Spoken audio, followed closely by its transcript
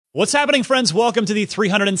What's happening, friends? Welcome to the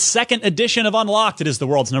 302nd edition of Unlocked. It is the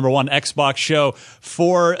world's #1 Xbox show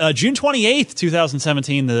for June 28th,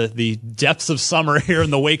 2017, the depths of summer here in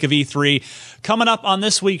the wake of E3. Coming up on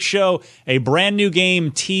this week's show, a brand new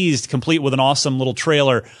game teased, complete with an awesome little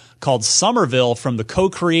trailer called Somerville from the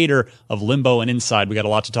co-creator of Limbo and Inside. We got a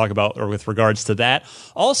lot to talk about with regards to that.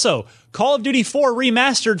 Also, Call of Duty 4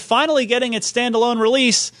 Remastered finally getting its standalone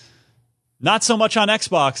release. Not so much on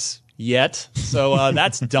Xbox yet, so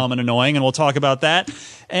that's dumb and annoying, and we'll talk about that.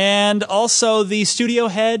 And also, the studio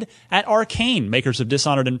head at Arcane, makers of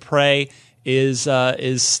Dishonored and Prey, is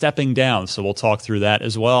stepping down, so we'll talk through that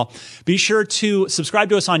as well. Be sure to subscribe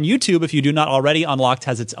to us on YouTube if you do not already. Unlocked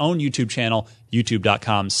has its own YouTube channel,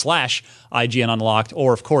 youtube.com/IGN Unlocked,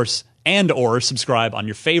 or of course, or subscribe on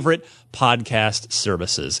your favorite podcast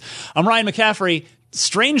services. I'm Ryan McCaffrey.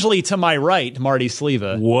 Strangely to my right, Marty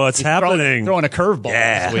Sleva. What's happening? Throwing a curveball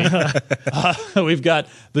this week. We've got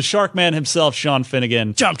the Shark Man himself, Sean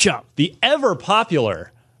Finnegan. Chomp, chomp. The ever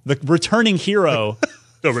popular, the returning hero,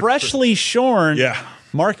 freshly shorn,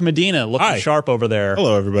 Mark Medina, looking sharp over there.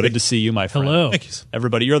 Hello, everybody. Good to see you, my friend. Hello. Thank you.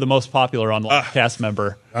 Everybody, you're the most popular Unlocked cast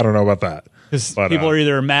member. I don't know about that. Because people are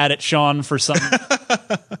either mad at Sean for some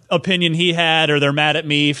opinion he had, or they're mad at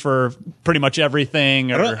me for pretty much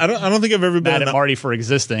everything. Or I don't think I've ever been mad at Marty for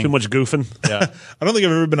existing. Too much goofing. Yeah. I don't think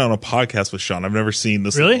I've ever been on a podcast with Sean. I've never seen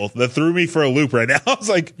this. Really? That threw me for a loop right now. I was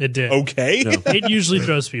like, It did. okay. Yeah. It usually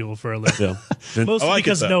throws people for a loop. Yeah. Mostly I like it,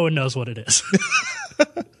 because though. no one knows what it is.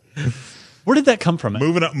 Where did that come from?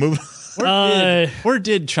 Moving up. Where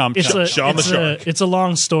did Chomp Chomp? Sean the Shark. It's a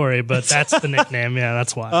long story, but that's the nickname. Yeah,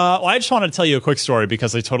 that's why. Well, I just wanted to tell you a quick story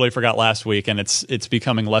because I totally forgot last week, and it's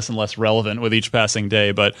becoming less and less relevant with each passing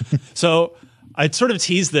day. But so I sort of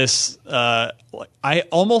teased this. I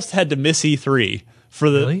almost had to miss E3 for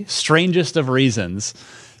the strangest of reasons.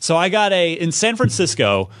 So I got in San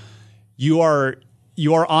Francisco. You are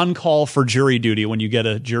on call for jury duty when you get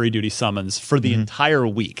a jury duty summons for the entire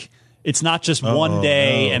week. It's not just one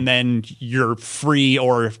day and then you're free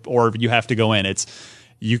or you have to go in. It's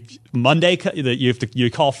Monday. You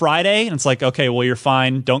call Friday and it's like, okay, well, you're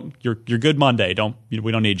fine. You're good Monday.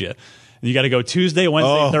 We don't need you. And you got to go Tuesday,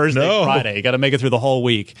 Wednesday, Thursday, Friday. You got to make it through the whole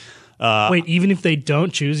week. Wait, even if they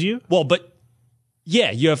don't choose you? Well, but yeah,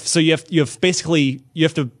 you have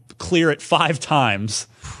to clear it 5 times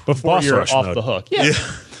before Boss you're rush off mode. the hook. Yeah.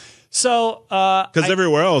 So, Because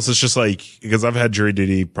everywhere else, it's just like, because I've had jury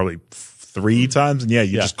duty probably 3 times, and you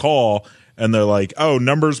just call, and they're like, oh,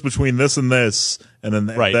 numbers between this and this, and then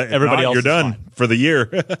everybody else you're is done fine. for the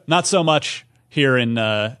year. not so much here in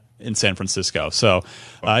San Francisco. So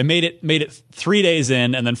I made it 3 days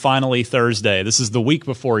in, and then finally Thursday. This is the week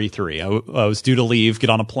before E3. I was due to leave, get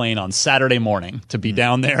on a plane on Saturday morning to be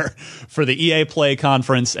down there for the EA Play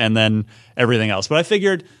conference and then everything else. But I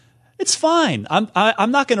figured it's fine.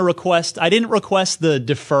 I'm not going to request. I didn't request the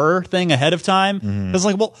defer thing ahead of time. It's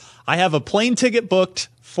like, well, I have a plane ticket booked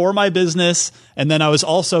for my business, and then I was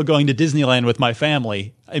also going to Disneyland with my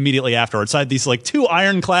family immediately afterwards. So I had these like 2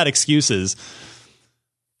 ironclad excuses.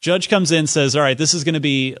 Judge comes in, says, all right, this is going to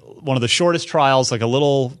be one of the shortest trials, like a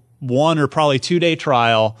little 1 or probably 2 day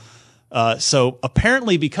trial. So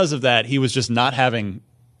apparently because of that, he was just not having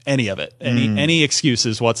any of it, any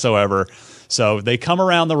excuses whatsoever. So they come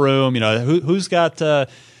around the room, who's got, well,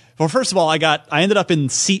 first of all, I ended up in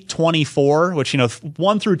seat 24, which,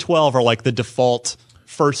 1 through 12 are like the default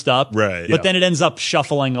first up. Right. But then it ends up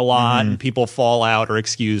shuffling a lot and people fall out or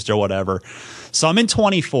excused or whatever. So I'm in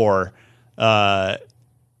 24. And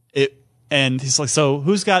he's like, so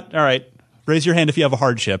who's got, all right, raise your hand if you have a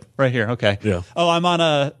hardship. Right here. Okay. Yeah. Oh, I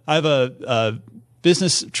have a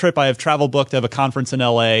business trip. I have travel booked. I have a conference in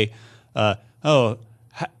LA.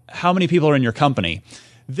 How many people are in your company?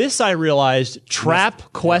 This, I realized, trap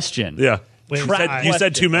question. Yeah. Wait, You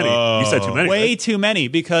said too many. You said too many. Way right? too many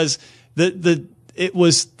because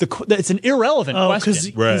it's an irrelevant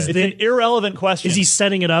question. Right. It's an irrelevant question. Is he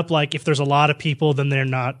setting it up like if there's a lot of people, then they're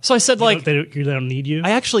not? So I said, like, they don't need you?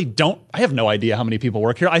 I actually don't. I have no idea how many people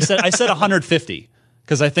work here. I said 150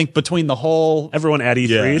 because I think between the whole Everyone at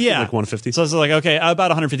E3, yeah, like 150. So I was like, okay, about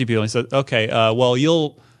 150 people. He said, okay, well,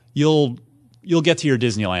 you'll get to your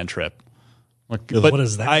Disneyland trip. Like, but what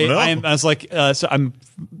is that? I was like, so I'm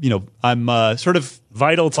sort of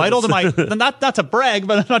vital to my not to brag,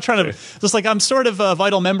 but I'm not trying to. Just like I'm sort of a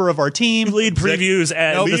vital member of our team. lead previews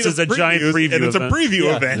at this is a giant preview, and it's event. a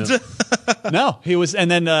preview event. No, he was, and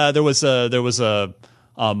then there was a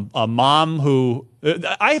mom who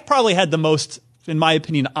I probably had the most, in my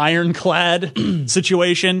opinion, ironclad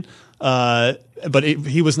situation, but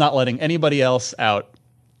he was not letting anybody else out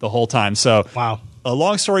the whole time. So, Wow. A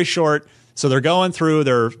long story short, So they're going through.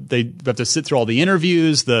 They have to sit through all the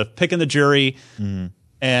interviews, the picking the jury,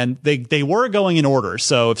 and they were going in order.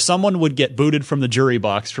 So if someone would get booted from the jury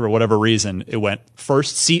box for whatever reason, it went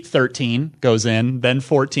first seat 13 goes in, then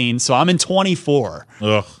 14. So I'm in 24.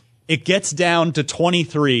 Ugh. It gets down to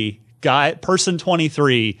 23. Person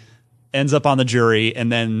 23 ends up on the jury,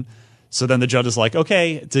 and then the judge is like,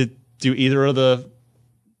 okay, do either of the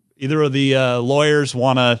lawyers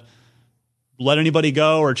want to let anybody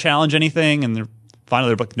go or challenge anything? And finally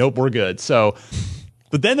they're like, nope, we're good. So,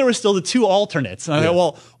 but then there were still the two alternates. And I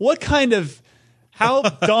thought, well, how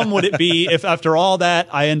dumb would it be if after all that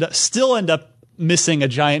I still end up missing a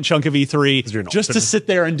giant chunk of E3 just to sit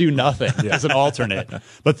there and do nothing as an alternate.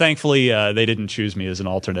 But thankfully they didn't choose me as an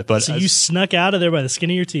alternate. But so you snuck out of there by the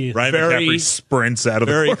skin of your teeth. Ryan McCaffrey sprints out of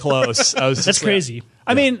the very close. That's crazy.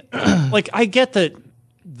 I mean, like, I get that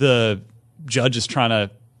the judge is trying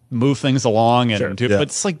to move things along and do, but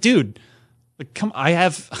it's like, dude, like,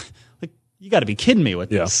 you got to be kidding me with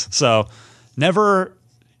this. So never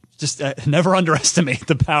underestimate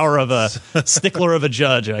the power of a stickler of a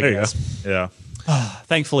judge, I guess. Yeah.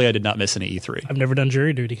 Thankfully, I did not miss any E3. I've never done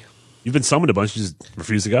jury duty. You've been summoned a bunch. You just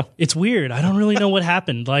refuse to go. It's weird. I don't really know what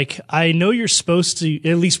happened. Like, I know you're supposed to,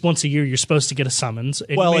 at least once a year, you're supposed to get a summons.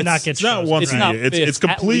 It may not get It's not chosen. once a not- year. It's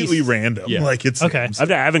completely least- random. yeah. Like it's Okay. I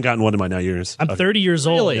haven't gotten one in my 9 years. I'm 30 years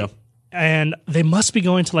old. Really? And they must be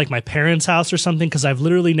going to like my parents' house or something because I've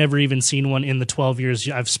literally never even seen one in the 12 years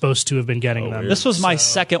I've supposed to have been getting them. This was my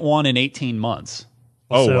second one in 18 months.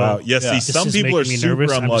 Oh So, wow! Yeah, see, This some is people are making me super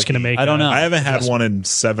nervous. unlucky. I'm just gonna make. I don't know. I haven't had one in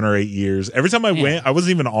 7 or 8 years. Every time I went, I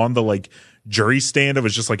wasn't even on the like jury stand. I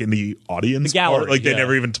was just like in the audience The gallery, part. Like they yeah.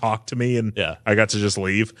 never even talked to me, and Yeah. I got to just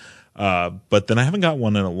leave. But then I haven't got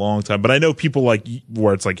one in a long time. But I know people like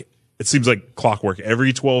where it's like it seems like clockwork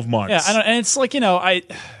every 12 months. Yeah, and it's like,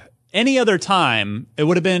 any other time it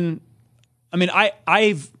would have been. I mean,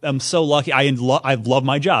 I am so lucky. I love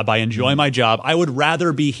my job. I enjoy my job. I would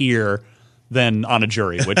rather be here than on a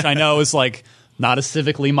jury, which I know is like not a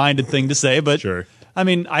civically minded thing to say, but Sure. I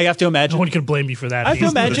mean, I have to imagine. No one could blame you for that. I have to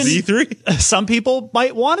imagine E3. some people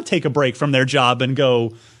might want to take a break from their job and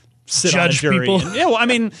go sit on a Judge jury. people. And, yeah, well, I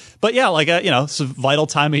mean, but yeah, like it's a vital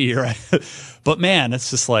time of year. But man, it's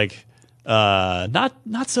just like not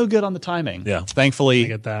so good on the timing. Yeah. Thankfully, I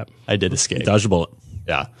get that. I did escape. Dodge a bullet.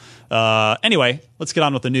 Yeah. Anyway, let's get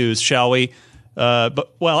on with the news, shall we?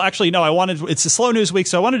 Actually, no, it's a slow news week,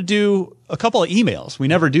 so I wanted to do a couple of emails. We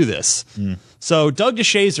never do this. So Doug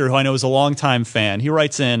DeShazer, who I know is a longtime fan, he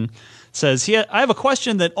writes in, says, I have a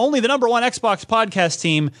question that only the #1 Xbox podcast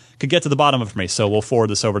team could get to the bottom of for me. So we'll forward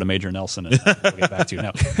this over to Major Nelson and we'll get back to you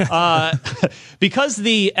now. Because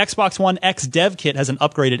the Xbox One X dev kit has an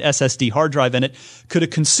upgraded SSD hard drive in it, could a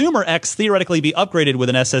Consumer X theoretically be upgraded with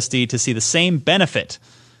an SSD to see the same benefit?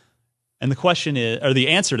 And the question is, or the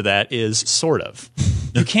answer to that is sort of.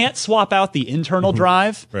 You can't swap out the internal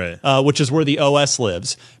drive, Right. Which is where the OS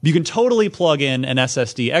lives. You can totally plug in an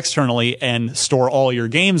SSD externally and store all your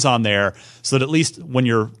games on there, so that at least when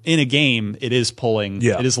you're in a game, it is pulling,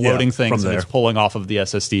 it is loading things, and it's pulling off of the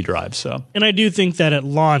SSD drive. So, And I do think that at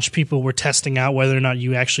launch, people were testing out whether or not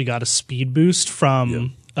you actually got a speed boost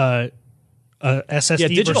from SSD yeah,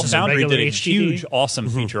 Digital versus a Foundry regular did a HDD. huge, awesome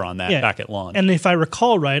feature on that back at launch. And if I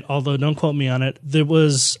recall right, although don't quote me on it, there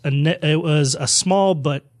was a small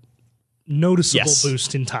but noticeable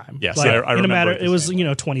boost in time. Yes, like, I in a remember matter, it it was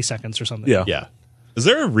 20 seconds or something. Yeah. yeah. Is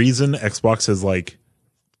there a reason Xbox has like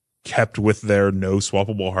kept with their no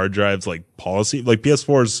swappable hard drives like policy? Like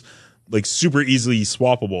PS4's like super easily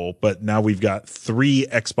swappable, but now we've got 3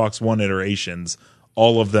 Xbox One iterations.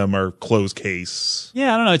 All of them are closed case.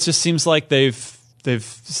 Yeah, I don't know. It just seems like they've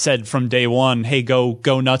said from day one, hey, go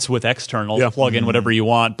nuts with externals, plug in whatever you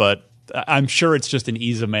want. But I'm sure it's just an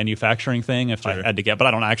ease of manufacturing thing if I had to get, but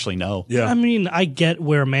I don't actually know. Yeah. I mean, I get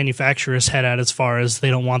where manufacturers head at as far as they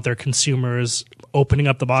don't want their consumers opening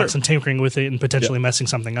up the box and tinkering with it and potentially messing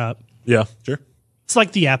something up. Yeah. Sure. It's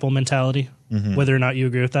like the Apple mentality, whether or not you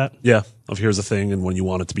agree with that. Yeah. Of here's a thing, and when you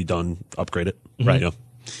want it to be done, upgrade it. Right. Yeah.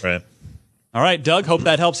 Right. All right, Doug, hope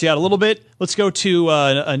that helps you out a little bit. Let's go to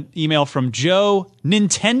an email from Joe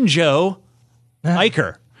Nintendo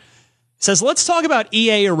Iker. Says, let's talk about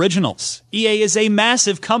EA Originals. EA is a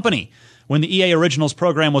massive company. When the EA Originals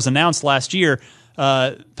program was announced last year,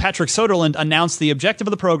 Patrick Soderlund announced the objective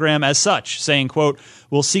of the program as such, saying, quote,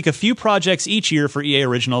 we'll seek a few projects each year for EA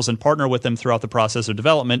Originals and partner with them throughout the process of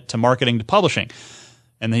development to marketing to publishing.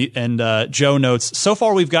 And Joe notes, so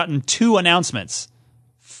far we've gotten 2 announcements.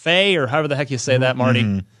 FE, or however the heck you say that,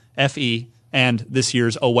 Marty, FE, and this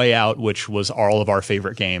year's A Way Out, which was all of our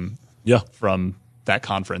favorite game Yeah. from that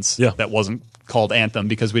conference Yeah. that wasn't called Anthem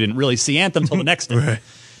because we didn't really see Anthem till the next day. Right.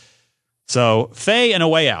 So, Faye and A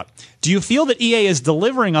Way Out. Do you feel that EA is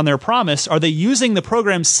delivering on their promise? Are they using the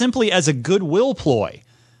program simply as a goodwill ploy?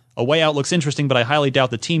 A Way Out looks interesting, but I highly doubt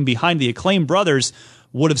the team behind the Acclaim brothers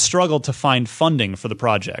would have struggled to find funding for the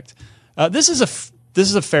project. This is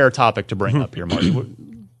a fair topic to bring up here, Marty.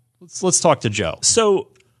 Let's talk to Joe. So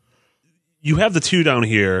you have the two down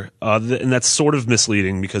here, and that's sort of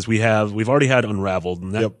misleading because we've already had Unraveled,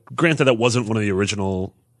 and that, granted, that wasn't one of the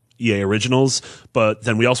original EA originals, but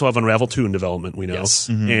then we also have Unravel 2 in development, we know. Yes.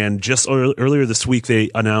 And just earlier this week,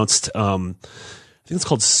 they announced, I think it's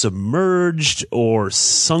called Submerged or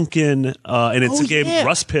Sunken, and it's a game.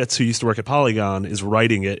 Russ Pitts, who used to work at Polygon, is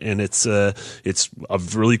writing it, and it's a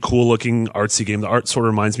really cool looking artsy game. The art sort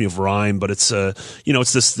of reminds me of Rime, but it's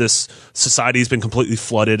this society's been completely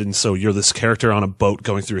flooded, and so you're this character on a boat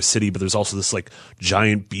going through a city, but there's also this like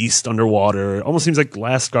giant beast underwater. It almost seems like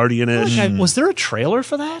Last Guardian-ish. Was there a trailer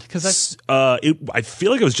for that? Because I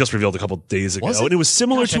feel like it was just revealed a couple days ago, and it was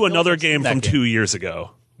similar to another game from 2 years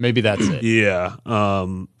ago. Maybe that's it. Yeah.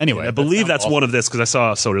 Anyway, I believe that's one of this because I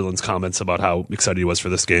saw Soderlund's comments about how excited he was for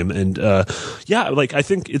this game. And I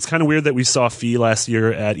think it's kind of weird that we saw Fee last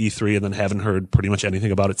year at E3 and then haven't heard pretty much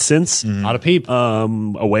anything about it since. Not a peep. A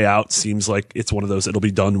Way Out seems like it's one of those it'll be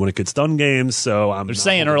done when it gets done games. So I'm They're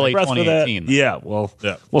saying early 2018. Yeah, well,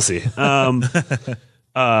 we'll see. But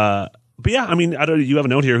yeah, I mean, you have a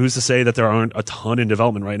note here. Who's to say that there aren't a ton in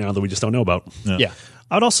development right now that we just don't know about? Yeah.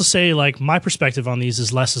 I'd also say, like, my perspective on these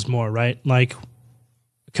is less is more, right? Like,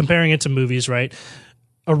 comparing it to movies, right?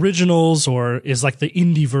 Originals is like the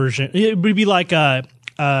indie version. It would be like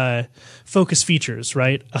Focus Features,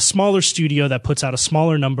 right? A smaller studio that puts out a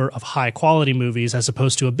smaller number of high quality movies as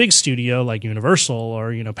opposed to a big studio like Universal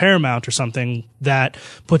or, Paramount or something that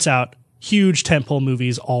puts out huge tentpole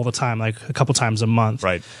movies all the time, like a couple times a month.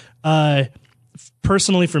 Right.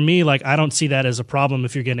 Personally, for me, like, I don't see that as a problem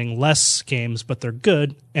if you're getting less games, but they're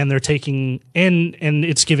good and they're taking and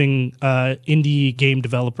it's giving indie game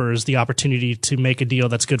developers the opportunity to make a deal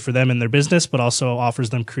that's good for them and their business, but also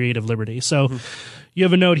offers them creative liberty. So you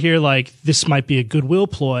have a note here like this might be a goodwill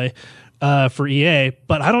ploy for EA,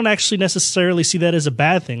 but I don't actually necessarily see that as a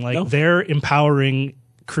bad thing. Like they're empowering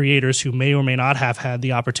creators who may or may not have had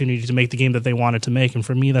the opportunity to make the game that they wanted to make, and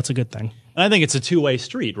for me, that's a good thing. And I think it's a two-way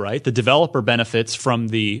street, right? The developer benefits from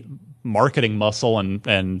the marketing muscle and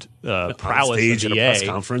prowess stage of at EA, a press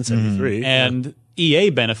conference at E3, and EA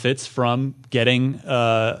benefits from getting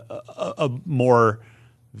a more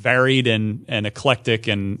varied and eclectic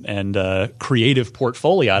and creative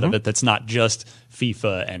portfolio out of it that's not just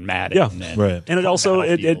FIFA and Madden. Yeah, right. And it also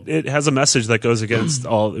it has a message that goes against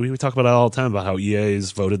all. We talk about it all the time about how EA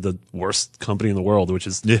is voted the worst company in the world, which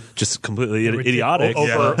is just completely idiotic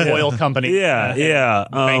over oil company.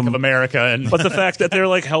 Bank of America, but the fact that they're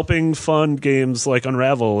like helping fund games like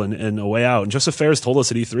Unravel and A Way Out. And Joseph Fares told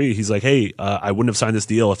us at E3, he's like, "Hey, I wouldn't have signed this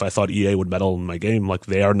deal if I thought EA would meddle in my game. Like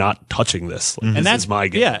they are not touching this. Like, and this is my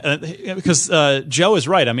game." Yeah, because Joe is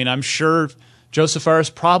right. I mean, I'm sure Joseph Fares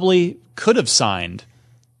probably could have signed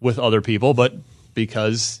with other people, but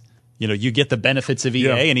because you get the benefits of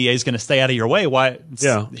EA and EA is going to stay out of your way. Why?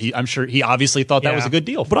 I'm sure he obviously thought that was a good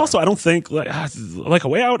deal. But also, I don't think like A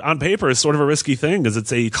Way Out on paper is sort of a risky thing because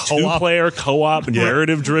it's a two-player co-op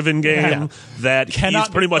narrative-driven game that he's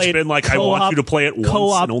pretty much been like, I want you to play it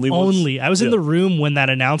once and only once. I was in the room when that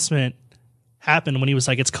announcement happened, when he was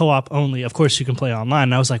like, it's co-op only. Of course you can play online.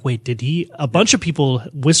 And I was like, wait, a bunch of people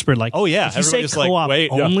whispered like, oh yeah, did he say co-op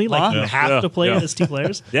only? Like you have to play it as two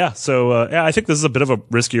players? Yeah. So I think this is a bit of a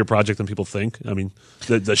riskier project than people think. I mean,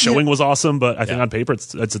 the showing was awesome, but I think on paper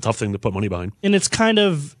it's a tough thing to put money behind. And it's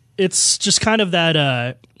just kind of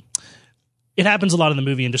that it happens a lot in the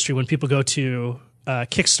movie industry when people go to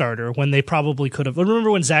Kickstarter when they probably could have.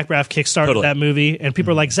 Remember when Zach Braff kickstarted that movie and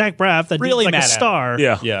people are like, Zach Braff, that really like a star.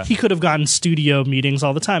 Yeah. He could have gotten studio meetings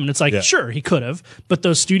all the time. And it's like, sure, he could have, but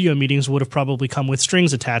those studio meetings would have probably come with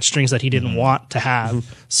strings attached, strings that he didn't want to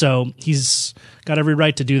have. So he's got every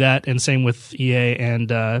right to do that. And same with EA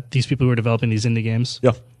and these people who are developing these indie games.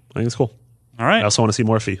 Yeah, I think it's cool. All right. I also want to see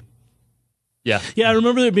more Fee. Yeah, I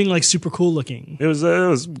remember it being like super cool looking. It was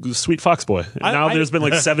Sweet Fox Boy. And there's been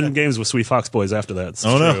like 7 games with Sweet Fox Boys after that. It's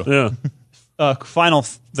no! Yeah. Final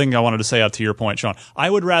thing I wanted to say out to your point, Sean. I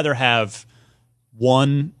would rather have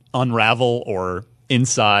one Unravel or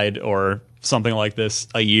Inside or something like this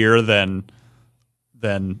a year than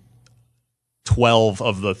 12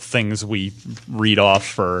 of the things we read off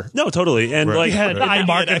for. No, totally. And like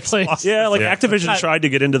iMarketplace. Yeah, like Activision tried to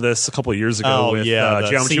get into this a couple of years ago with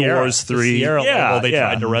Geometry Wars 3. They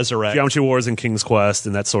tried to resurrect. Geometry Wars and King's Quest,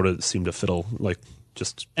 and that sort of seemed to fiddle. Like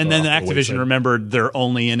just And then the Activision wayside. remembered they're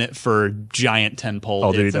only in it for giant tentpole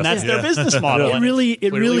Oh, hits, and that's their business model. It and really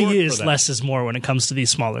clearly worked is for them. less is more when it comes to these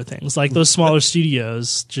smaller things. Like those smaller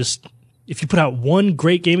studios, just if you put out one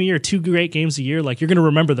great game a year, 2 great games a year, like you're going to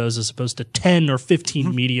remember those as opposed to 10 or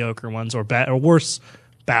 15 mediocre ones or bad or worse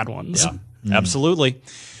bad ones. Yeah, absolutely.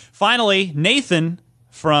 Finally, Nathan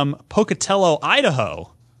from Pocatello,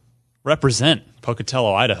 Idaho. Represent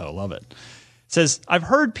Pocatello, Idaho. Love it. Says, I've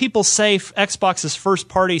heard people say Xbox's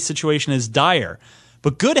first-party situation is dire,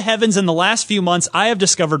 but good heavens, in the last few months, I have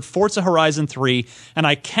discovered Forza Horizon 3, and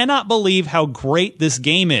I cannot believe how great this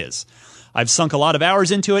game is. I've sunk a lot of hours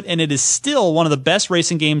into it, and it is still one of the best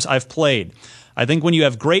racing games I've played. I think when you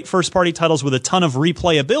have great first-party titles with a ton of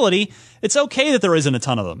replayability, it's okay that there isn't a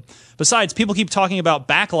ton of them. Besides, people keep talking about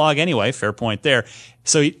backlog anyway. Fair point there.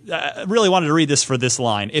 So I really wanted to read this for this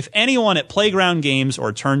line. If anyone at Playground Games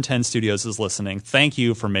or Turn 10 Studios is listening, thank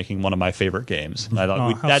you for making one of my favorite games. I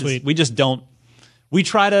thought how sweet. we just don't. We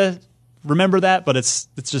try to remember that, but it's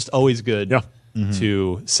just always good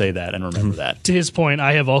to say that and remember that. To his point,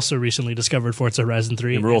 I have also recently discovered Forza Horizon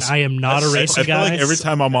 3. And I am not a racing I feel guy. like every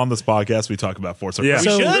time I'm on this podcast, we talk about Forza. Yeah.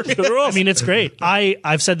 Horizon. So, I mean, it's great.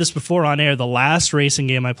 I've said this before on air. The last racing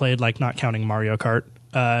game I played, like not counting Mario Kart,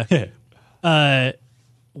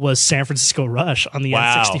 was San Francisco Rush on the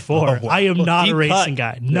Wow. N64. Oh, wow. I am not a Deep racing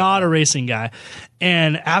cut. guy. Not a racing guy.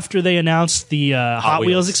 And after they announced the Hot Wheels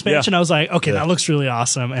Wheels. expansion, I was like, okay, that looks really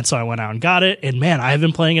awesome. And so I went out and got it. And man, I have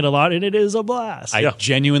been playing it a lot, and it is a blast. I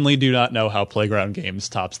genuinely do not know how Playground Games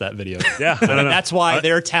tops that video. Yeah, I don't know. That's why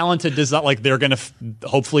they're talented. Does not like they're going to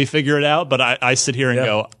hopefully figure it out. But I sit here and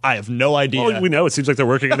go, I have no idea. Well, we know it seems like they're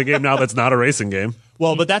working on a game now that's not a racing game.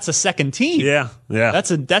 Well, but that's a second team. Yeah.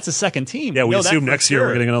 That's a second team. Yeah, we know that assume for next year sure.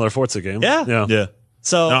 we're getting another Forza game. Yeah. Yeah.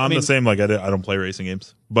 So No, I I'm mean, the same. Like I don't play racing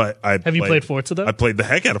games, but Have you played Forza, though? I played the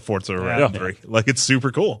heck out of Forza Horizon 3. Like it's super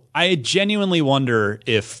cool. I genuinely wonder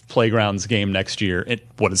if Playground's game next year,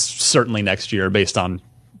 what is certainly next year based on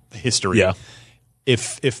history, Yeah.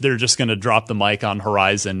 if they're just going to drop the mic on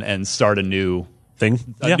Horizon and start a new Thing.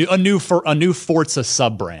 a new Forza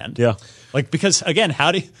sub brand. Yeah. Like because again,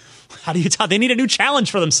 how do you they need a new challenge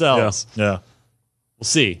for themselves. Yeah. We'll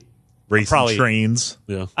see. Racing Probably- trains.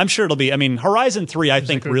 Yeah. I'm sure it'll be. I mean, Horizon 3, I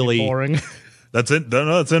think It would be really. boring. That's it.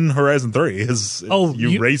 No, it's in Horizon 3. Is Oh, you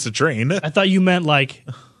you- race a train. I thought you meant like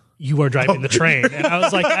you are driving the train. And I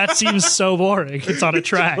was like, that seems so boring. It's on a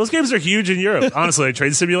track. Those games are huge in Europe. Honestly, like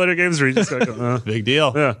train simulator games where you just gotta go, Big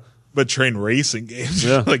deal. yeah. But train racing games.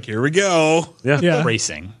 Yeah. Like here we go. Yeah. Yeah.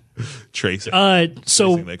 Racing. Tracing. So,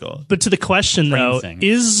 Racing, they call it. but to the question though, thing.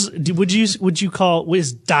 would you call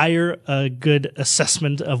is dire a good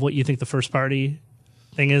assessment of what you think the first party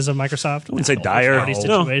thing is of Microsoft? I wouldn't say dire. Party No,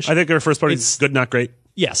 situation. I think our first party is good, not great.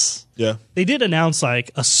 Yes. Yeah. They did announce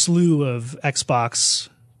like a slew of Xbox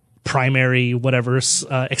primary whatever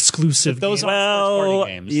exclusive. Those games. aren't Well,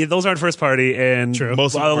 first-party games. yeah, those aren't first party, and True.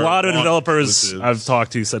 Most of a them are lot of launch developers exclusives. I've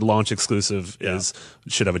talked to said launch exclusive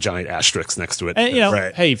should have a giant asterisk next to it. And, you know,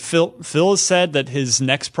 Right. hey, Phil has said that his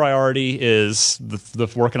next priority is the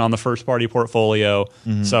working on the first party portfolio.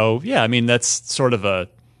 So yeah, I mean that's sort of a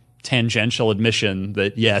tangential admission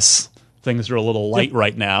that yes, things are a little light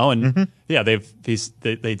right now, and yeah, they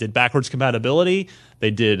did backwards compatibility,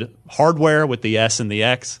 they did hardware with the S and the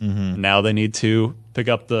X, and now they need to pick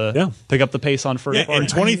up the pace on first Yeah, party. in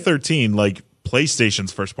 2013, like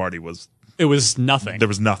PlayStation's first party was It was nothing. there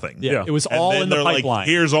was nothing. Yeah. It was And all then in the they're pipeline. Like,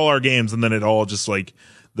 here's all our games, and then it all just like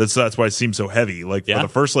that's why it seems so heavy. Like Yeah. for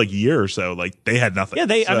the first like year or so, like they had nothing. Yeah,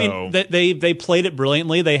 I So- mean, they played it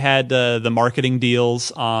brilliantly. They had the marketing deals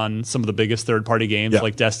on some of the biggest third party games Yeah.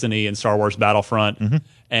 like Destiny and Star Wars Battlefront,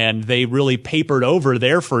 and they really papered over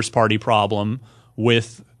their first party problem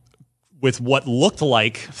with what looked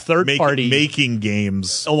like third party making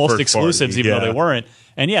games almost first exclusives, party. even though Yeah. they weren't.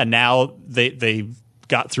 And yeah, now they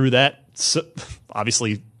got through that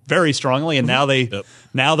obviously very strongly, and now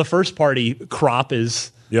now the first party crop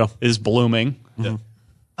is blooming. I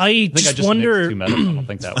I think I just just wonder. mixed two metaphors. I don't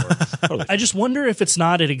think that works. I just wonder if it's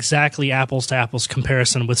not an exactly apples to apples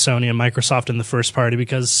comparison with Sony and Microsoft in the first party,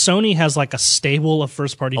 because Sony has like a stable of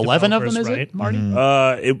first party 11 of them, developers, is right? it,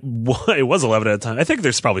 Marty? It was 11 at a time. I think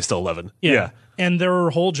there's probably still 11. Yeah. And their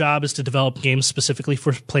whole job is to develop games specifically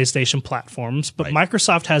for PlayStation platforms. But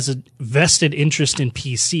Microsoft has a vested interest in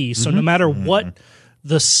PC. So no matter what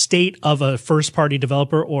the state of a first party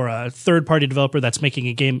developer or a third party developer that's making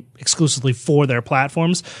a game exclusively for their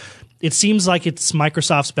platforms, it seems like it's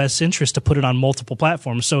Microsoft's best interest to put it on multiple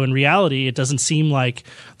platforms. So in reality, it doesn't seem like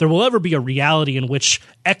there will ever be a reality in which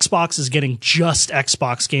Xbox is getting just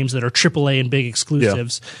Xbox games that are AAA and big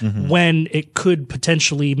exclusives when it could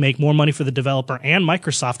potentially make more money for the developer and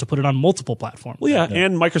Microsoft to put it on multiple platforms. Well, yeah,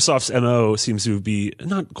 and Microsoft's MO seems to be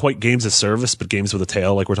not quite games as service, but games with a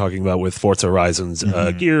tail, like we're talking about with Forza Horizons,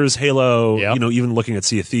 Gears, Halo, Yep. even looking at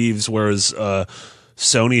Sea of Thieves, whereas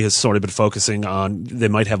Sony has sort of been focusing on, they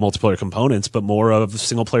might have multiplayer components, but more of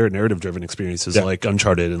single-player narrative-driven experiences like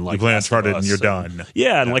Uncharted and like You play Last of Uncharted and Us you're done.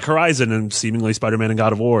 Yeah, and like Horizon and seemingly Spider-Man and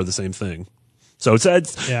God of War, the same thing. So it's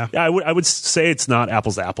I would say it's not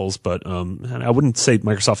apples to apples, but I wouldn't say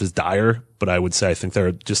Microsoft is dire, but I would say I think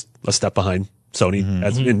they're just a step behind Sony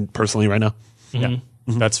as in personally right now. Yeah,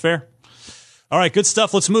 that's fair. All right, good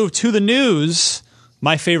stuff. Let's move to the news.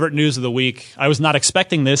 My favorite news of the week. I was not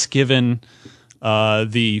expecting this given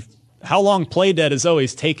the how long Playdead has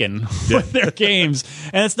always taken with their games.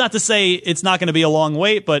 And it's not to say it's not going to be a long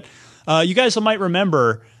wait, but you guys might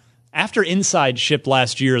remember after Inside shipped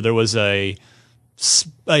last year, there was a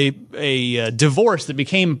divorce that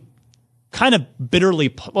became kind of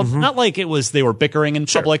bitterly, well, not like it was they were bickering in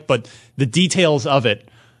public, but the details of it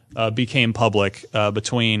became public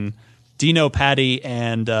between Dino Patti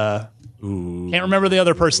and can't remember the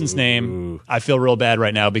other person's name. I feel real bad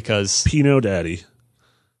right now because Pino Daddy.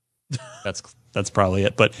 That's probably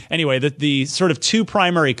it. But anyway, the sort of two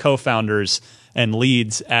primary co-founders and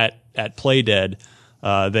leads at Playdead,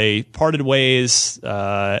 they parted ways,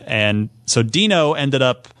 and so Dino ended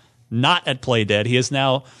up not at Playdead. He has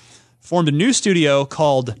now formed a new studio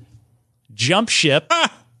called Jump Ship.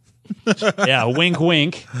 Yeah, wink,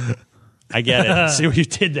 wink. I get it. See what you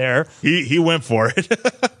did there. He went for it.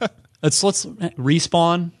 Let's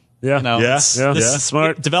Respawn. Yeah, You know, Yes. Yeah.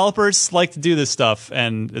 Smart. Developers like to do this stuff,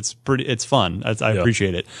 and it's fun. I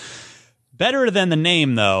appreciate it. Better than the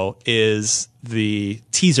name, though, is the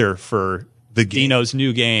teaser for The game. Dino's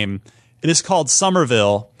new game. It is called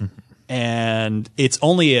Somerville, and it's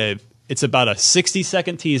about a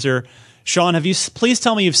 60-second teaser. Sean, please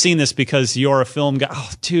tell me you've seen this because you're a film guy.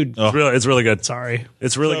 Oh, dude. It's really good. Sorry.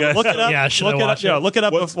 It's really good. Look it up. Yeah, should I look it up. watch it? Yeah, look it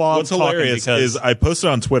up What's while I'm talking hilarious because is I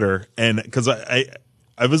posted on Twitter, and because I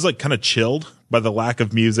was like kind of chilled by the lack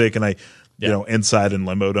of music, and Inside and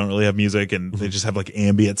Limbo don't really have music, and they just have like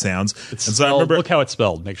ambient sounds. And so I remember, look how it's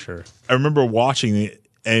spelled. Make sure. I remember watching it,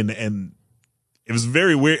 and it was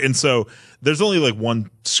very weird. And so there's only like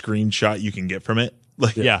one screenshot you can get from it.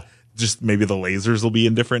 Like, Yeah. just maybe the lasers will be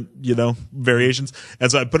in different, variations.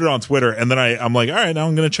 And so I put it on Twitter, and then I'm like, all right, now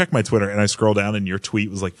I'm going to check my Twitter. And I scroll down, and your tweet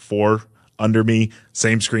was like 4 under me,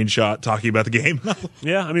 same screenshot talking about the game.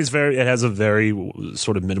 Yeah, I mean, it has a very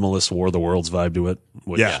sort of minimalist War of the Worlds vibe to it,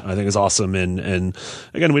 which Yeah. I think is awesome. And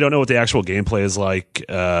again, we don't know what the actual gameplay is like,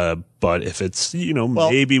 but if it's,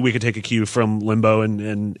 maybe we could take a cue from Limbo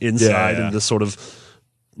and Inside Yeah. and this sort of,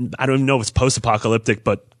 I don't even know if it's post-apocalyptic,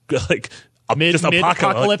 but like just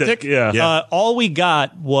Mid-apocalyptic. Yeah. All we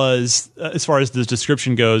got was, as far as the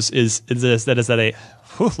description goes, is a.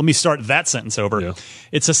 Let me start that sentence over. Yeah.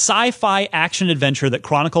 It's a sci-fi action adventure that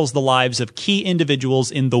chronicles the lives of key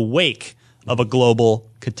individuals in the wake of a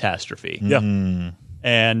global catastrophe. Yeah.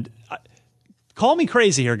 And call me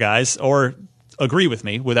crazy here, guys, or agree with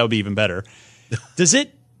me. That would be even better.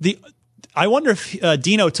 I wonder if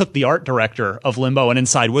Dino took the art director of Limbo and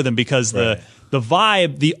Inside with him because the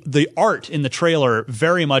vibe, the art in the trailer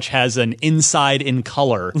very much has an Inside in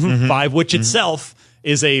color vibe, which itself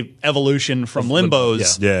is a evolution from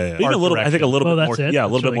Limbo's. Yeah. Even a little, I think a little Oh, bit that's more, it? a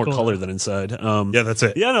That's little bit really more cool. color than Inside. Yeah, that's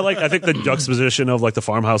it. Yeah, no, I think the juxtaposition of like the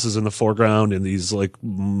farmhouses in the foreground and these like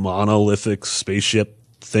monolithic spaceship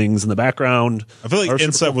things in the background. I feel like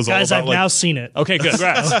Inside was Guys, all I've about now like, seen it. Okay, good.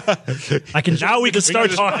 I can Now we can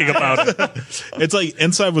start talking about it. it's like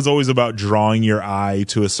Inside was always about drawing your eye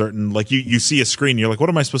to a certain, like you see a screen, you're like, what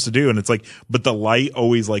am I supposed to do? And it's like, but the light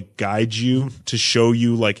always like guides you to show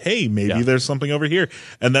you like, hey, maybe there's something over here.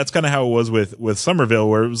 And that's kind of how it was with Somerville,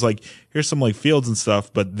 where it was like, here's some like fields and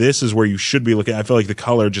stuff, but this is where you should be looking. I feel like the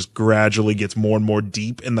color just gradually gets more and more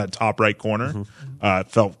deep in that top right corner. It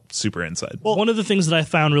felt super Inside. Well, one of the things that I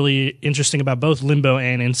found really interesting about both Limbo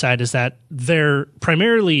and Inside is that they're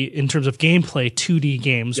primarily, in terms of gameplay, 2D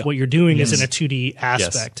games. What you're doing is in a 2D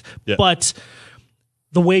aspect. Yeah. But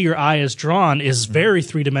the way your eye is drawn is very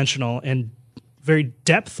three-dimensional, and very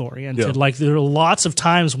depth oriented. Yeah. Like there are lots of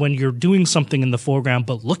times when you're doing something in the foreground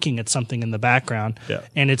but looking at something in the background. Yeah.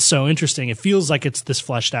 And it's so interesting. It feels like it's this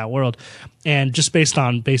fleshed out world. And just based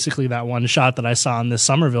on basically that one shot that I saw in this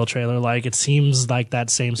Somerville trailer, like it seems like that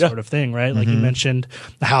same sort of thing, right? Like you mentioned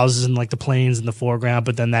the houses and like the planes in the foreground,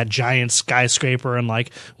 but then that giant skyscraper and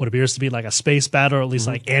like what appears to be like a space battle, or at least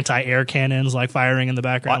like anti-air cannons like firing in the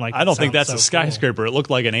background. Like I don't think sounds that's so a cool. skyscraper. It looked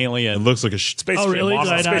like an alien. It looks like a space. Oh, really? Did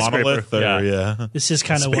I not? monolith. Yeah. This is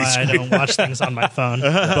kind of why I don't watch things on my phone.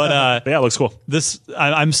 But Yeah, it looks cool.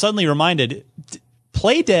 I'm suddenly reminded,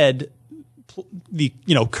 Playdead, the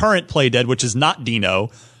current Playdead, which is not Dino.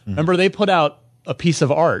 Remember they put out a piece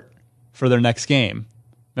of art for their next game.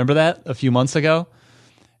 Remember that a few months ago?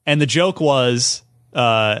 And the joke was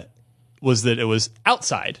that it was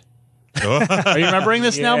outside. Are you remembering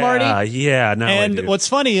this now, Marty? Yeah, now I And do. what's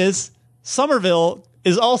funny is Somerville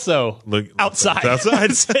is also Look, outside. outside.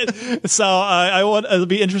 So it'll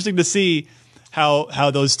be interesting to see how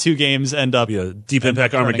those two games end up. Be a Deep end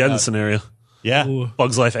Impact up turning Armageddon out. scenario. Yeah, Ooh.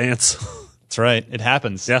 Bugs Life ants. that's right. It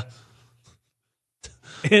happens. Yeah.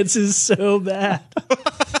 This is so bad.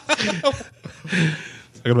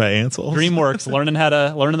 Talking about Ansel. DreamWorks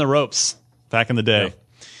learning the ropes back in the day.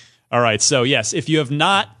 Yeah. All right, so yes, if you have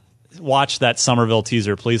not watched that Somerville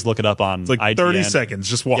teaser, please look it up on It's like IGN. 30 seconds.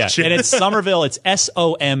 Just watch Yeah, it. and it's Somerville. It's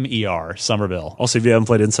Somer, Somerville. Also, if you haven't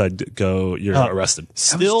played Inside, you're arrested. I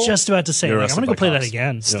Still, was just about to say, You're like, I'm going to go arrested play by that cops.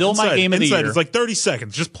 again. still my game of the Inside year. is like 30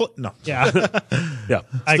 seconds. Just play. No. Yeah, Yeah.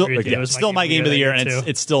 I Still, agree with you. yeah, It was still my game of the year, and too.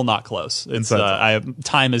 it's still not close. It's Inside.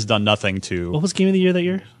 time has done nothing to. What was game of the year that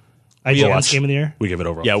year? IGN's game of the year? We give it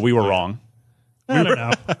over. Yeah, we were wrong, I don't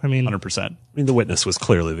know. I mean, 100%. I mean, The Witness was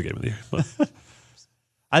clearly the game of the year. But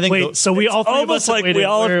I think wait, so we all three of almost us like waited. we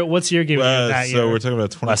all- What's your game of the year that So year? we're talking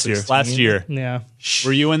about 2016. last year. Yeah.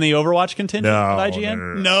 Were you in the Overwatch contingent No, at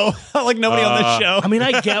IGN? no. Like nobody on this show. I mean,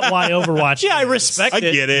 I get why Overwatch. Yeah, I respect I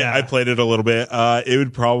it. get it. Yeah. I played it a little bit. It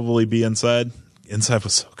would probably be Inside. Inside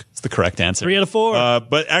was so good. It's the correct answer. 3 out of 4.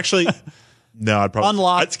 But actually, no, I'd probably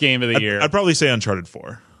Unlocked game of the year. I'd probably say Uncharted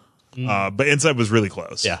 4. But Inside was really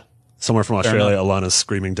close. Yeah. somewhere from Australia, Alana's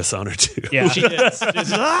screaming Dishonored 2. yeah. She is.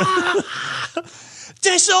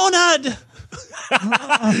 Dishonored!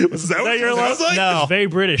 Was that what your sounds like? No. Very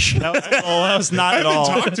British. That was not I at haven't all.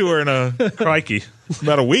 talked to her in Crikey.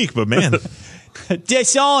 about a week, but man,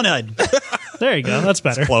 Dishonored! There you go. That's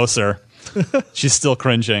better. Closer. She's still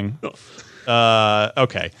cringing.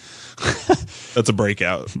 Okay. that's a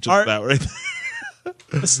breakout. Just Are- that right there.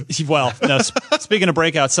 Well, no, speaking of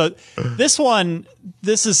breakouts, so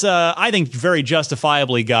this is, I think, very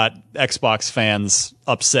justifiably got Xbox fans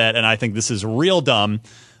upset, and I think this is real dumb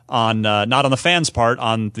on, not on the fans' part,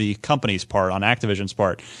 on the company's part, on Activision's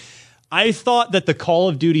part. I thought that the Call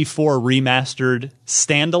of Duty 4 remastered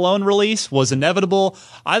standalone release was inevitable.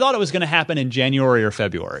 I thought it was going to happen in January or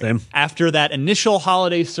February. Same. After that initial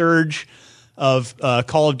holiday surge of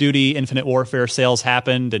Call of Duty Infinite Warfare sales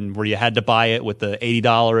happened, and where you had to buy it with the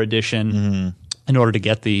 $80 edition in order to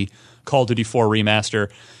get the Call of Duty 4 remaster.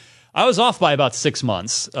 I was off by about 6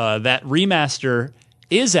 months. That remaster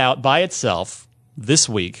is out by itself this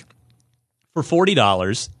week for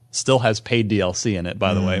 $40. Still has paid DLC in it,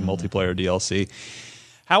 by the way, multiplayer DLC.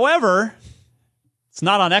 However, it's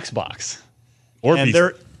not on Xbox. Or And PC.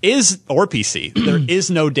 there is, or PC, there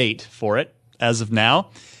is no date for it as of now.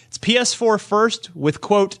 It's PS4 first with,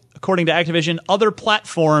 quote, according to Activision, other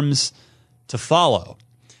platforms to follow.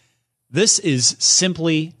 This is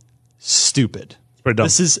simply stupid. Pretty dumb.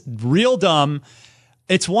 This is real dumb.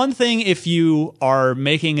 It's one thing if you are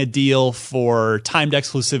making a deal for timed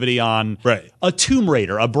exclusivity on Right. a Tomb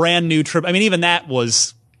Raider, a brand new trip. I mean, even that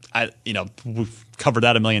was, we've covered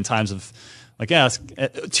that a million times of, like, yeah,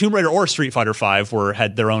 Tomb Raider or Street Fighter V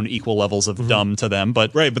had their own equal levels of dumb to them,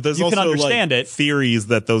 but Right, but there's you also can understand like, it. theories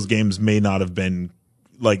that those games may not have been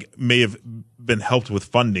may have been helped with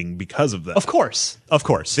funding because of that. Of course.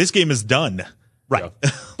 This game is done. Right.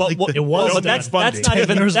 But what, it was but done. that's Funding. not even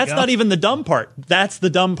 10 years that's ago. not even the dumb part. That's the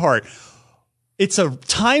dumb part. It's a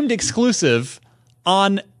timed exclusive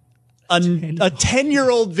on a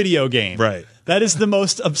 10-year-old video game. Right. That is the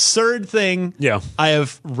most absurd thing Yeah. I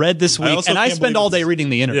have read this week. also And I can't spend believe all day it's- reading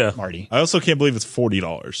the internet, Yeah. Marty. I also can't believe it's $40.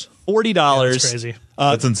 $40. That's crazy.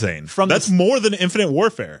 That's insane. That's more than Infinite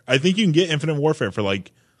Warfare. I think you can get Infinite Warfare for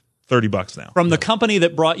like $30 now. From the company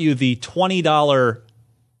that brought you the $20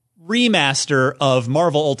 remaster of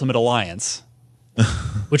Marvel Ultimate Alliance.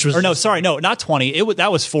 Which was Or no, sorry, no, not 20.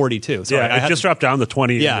 That was 42. Sorry, Yeah, I it had just dropped down to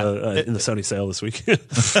 20 Yeah. in the Sony sale this week.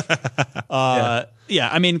 Yeah,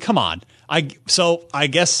 I mean, come on. I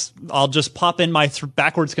guess I'll just pop in my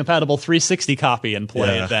backwards compatible 360 copy and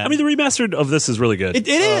play it then. I mean, the remastered of this is really good. It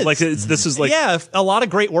is. This is like yeah, a lot of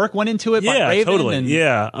great work went into it by Raven. Totally.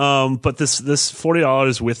 And But this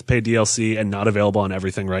 $40 with paid DLC and not available on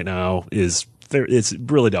everything right now is it's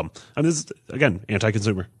really dumb. And this is, again,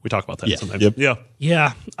 anti-consumer. We talk about that sometimes. Yep. Yeah.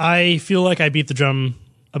 Yeah, I feel like I beat the drum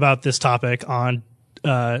about this topic on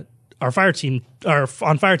our Fire Team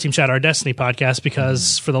Chat, our Destiny podcast,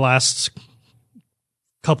 because for the last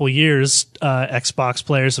couple years, Xbox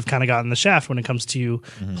players have kind of gotten the shaft when it comes to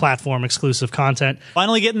platform exclusive content.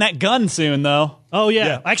 finally getting that gun soon, though. Oh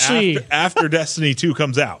yeah, actually, after Destiny 2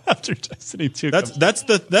 comes out. After Destiny 2. That's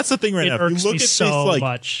the thing right it now. If irks you look me at so this, like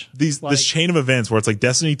much. this chain of events where it's like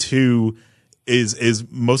Destiny 2 is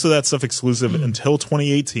most of that stuff exclusive until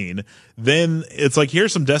 2018. Then it's like,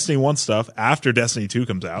 here's some Destiny 1 stuff after Destiny 2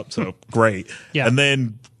 comes out. So great. Yeah. And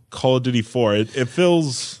then Call of Duty 4. It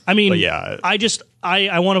feels I mean, But yeah.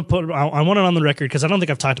 I want to I want it on the record because I don't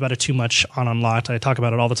think I've talked about it too much on Unlocked. I talk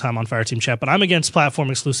about it all the time on Fireteam Chat, but I'm against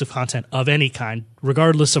platform exclusive content of any kind,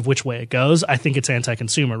 regardless of which way it goes. I think it's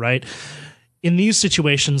anti-consumer, right? In these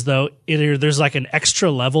situations, though, there's like an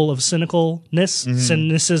extra level of cynicism. That's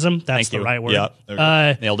Thank the you. right word.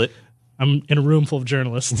 Yeah, nailed it. I'm in a room full of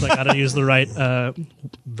journalists. I got to use the right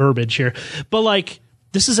verbiage here. But like,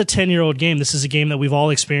 this is a 10-year-old game. This is a game that we've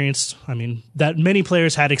all experienced. I mean, that many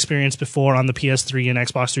players had experienced before on the PS3 and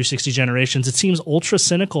Xbox 360 generations. It seems ultra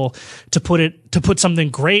cynical to put something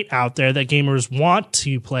great out there that gamers want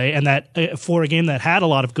to play, and that for a game that had a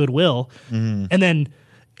lot of goodwill, and then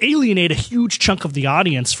alienate a huge chunk of the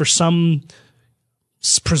audience for some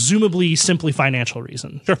presumably simply financial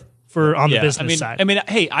reason. Sure. On the business side. I mean,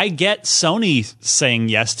 hey, I get Sony saying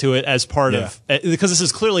yes to it as part of because this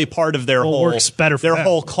is clearly part of their whole works better for them.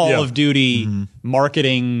 whole Call of Duty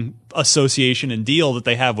marketing association and deal that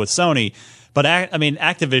they have with Sony. But I mean,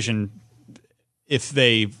 Activision, if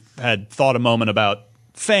they had thought a moment about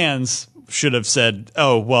fans, should have said,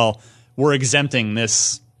 "Oh, well, we're exempting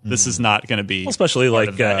this. This is not going to be Especially part like,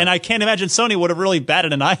 of that." And I can't imagine Sony would have really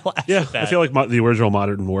batted an eyelash. Yeah, at that. I feel like the original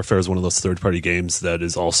Modern Warfare is one of those third-party games that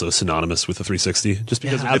is also synonymous with the 360, just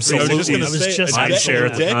because Yeah, of its absolutely. I was just going to I was say just a gonna say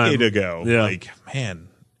that. decade ago. Yeah. Like, man,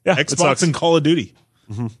 Yeah, it sucks. Xbox and Call of Duty.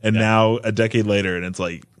 And now a decade later, and it's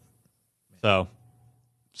like, So,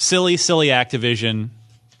 silly Activision.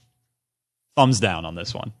 Thumbs down on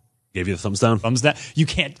this one. Gave you the thumbs down. Thumbs down. You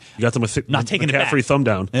can't. You got them with Not taking it back. free thumb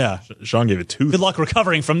down. Yeah. Sean gave it 2. Good luck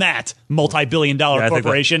recovering from that multi-billion-dollar I think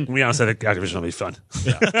corporation. to be honest, I think Activision will be fun.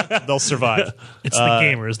 They'll survive. It's the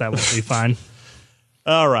gamers that will be fine.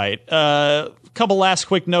 All right. Couple last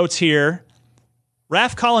quick notes here.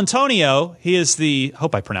 Raf Colantonio, he is the.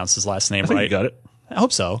 Hope I pronounced his last name I think right. you got it. I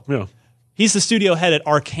hope so. Yeah. He's the studio head at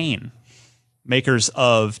Arcane, makers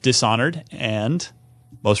of Dishonored and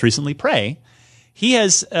most recently Prey. He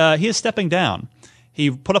is stepping down.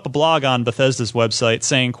 He put up a blog on Bethesda's website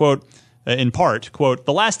saying, quote, in part, quote,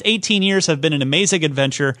 "The last 18 years have been an amazing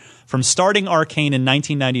adventure, from starting Arcane in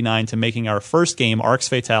 1999 to making our first game, Arx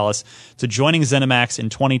Fatalis, to joining ZeniMax in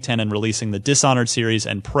 2010 and releasing the Dishonored series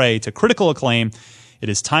and Prey to critical acclaim. It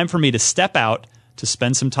is time for me to step out, to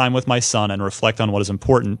spend some time with my son and reflect on what is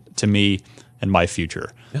important to me and my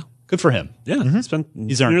future." Yeah. Good for him. Yeah. It's been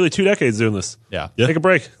He's earned- nearly 2 decades doing this. Yeah. Take a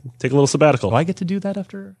break. Take a little sabbatical. Do I get to do that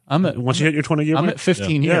after? Once you hit your 20-year I'm mark. at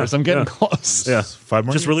 15 years. Yeah. I'm getting Yeah. close. Yeah. 5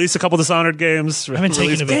 more Just years. release a couple Dishonored games. I've been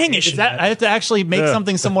taking Release- a Dang it. vacation Is that, yet. I have to actually make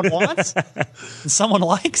something someone wants? And someone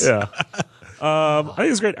likes? Yeah. I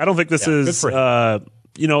think it's great. I don't think this good is, for him.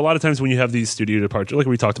 a lot of times when you have these studio departures, like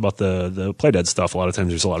we talked about the Playdead stuff, a lot of times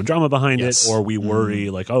there's a lot of drama behind Yes. it, or we worry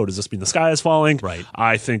like, oh, does this mean the sky is falling? Right.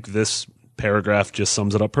 I think this paragraph just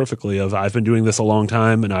sums it up perfectly of I've been doing this a long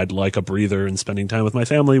time and I'd like a breather and spending time with my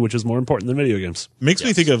family, which is more important than video games. Makes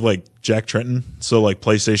me think of like Jack Trenton. So like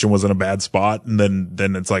PlayStation was in a bad spot, and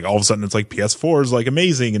then it's like all of a sudden it's like PS4 is like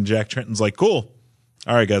amazing, and Jack Trenton's like, cool.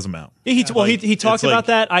 All right, guys, I'm out. He talked it's about like-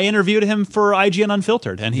 that. I interviewed him for IGN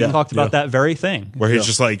Unfiltered, and he talked about that very thing. Where he's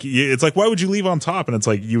just like, it's like, why would you leave on top? And it's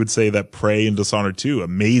like, you would say that Prey and Dishonored 2,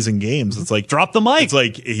 amazing games. It's like, Drop the mic. It's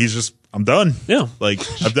like, he's just, I'm done. Yeah. Like,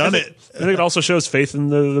 I've done it. I think it also shows faith in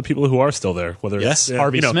the people who are still there. Whether Yes, it's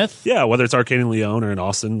Harvey Smith. Yeah, whether it's Arcane in Lyon or in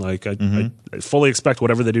Austin. Like I fully expect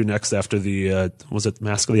whatever they do next after the was it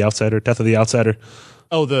Mask of the Outsider, Death of the Outsider.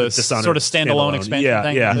 Oh, the Dishonored sort of standalone expansion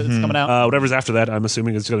thing that's coming out? Whatever's after that, I'm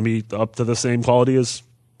assuming it's going to be up to the same quality as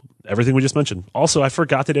everything we just mentioned. Also, I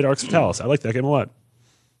forgot they did Arx Fatalis. I like that game a lot.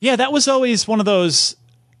 Yeah, that was always one of those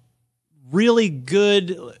really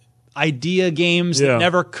good idea games Yeah. that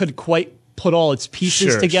never could quite put all its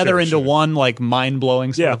pieces Sure, together sure, into sure. one like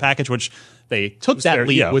mind-blowing sort Yeah. of package, which they took that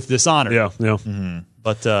leap with Dishonored. Yeah.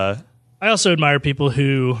 But I also admire people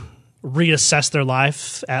who reassess their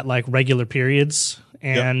life at like regular periods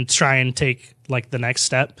and try and take like the next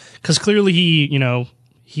step. Because clearly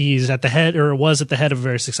he's at the head, or was at the head of a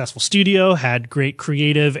very successful studio, had great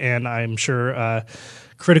creative and I'm sure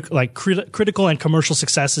critical and commercial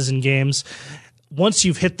successes in games. Once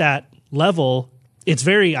you've hit that level, it's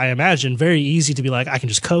I imagine, very easy to be like, I can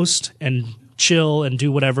just coast and chill and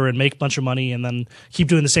do whatever and make a bunch of money and then keep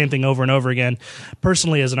doing the same thing over and over again.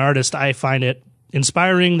 Personally, as an artist, I find it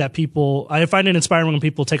inspiring when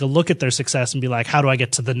people take a look at their success and be like, how do I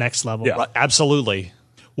get to the next level? yeah, absolutely.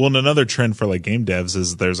 Well, and another trend for like game devs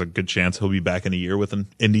is there's a good chance he'll be back in a year with an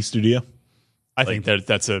indie studio. I think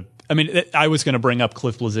that's I mean, I was going to bring up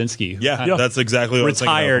Cliff Bleszinski. Yeah, that's exactly what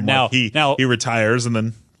retired I was thinking of. now. He retires and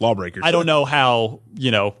then Lawbreakers. I don't know how,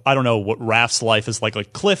 I don't know what Raph's life is like.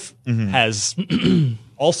 Like Cliff has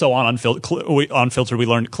also on Unfiltered, we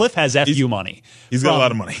learned Cliff has FU money. He's got a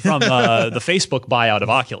lot of money. from the Facebook buyout of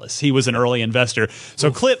Oculus. He was an early investor. So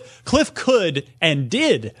Cliff could and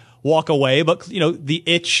did walk away, but the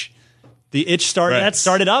itch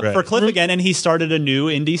started up for Cliff again, and he started a new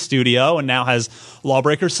indie studio and now has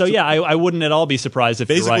Lawbreakers. So yeah, I wouldn't at all be surprised if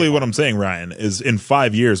basically you're right. What I'm saying, Ryan, is in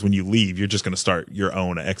 5 years when you leave, you're just going to start your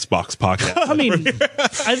own Xbox podcast. I mean,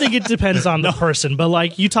 I think it depends on the person, but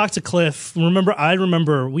like you talk to Cliff. I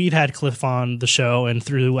remember we'd had Cliff on the show and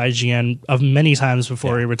through IGN of many times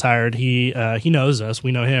before he retired. He knows us,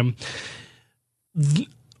 we know him.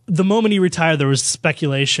 The moment he retired, there was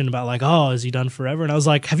speculation about like, oh, is he done forever? And I was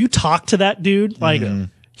like, have you talked to that dude? Like,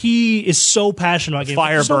 he is so passionate about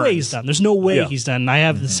games. There's no way he's done. There's no way he's done. And I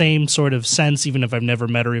have the same sort of sense, even if I've never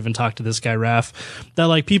met or even talked to this guy, Raph, that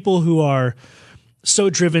like people who are so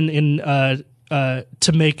driven in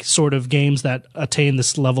to make sort of games that attain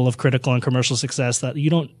this level of critical and commercial success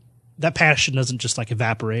that passion doesn't just like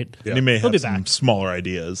evaporate. Yeah. He may have some smaller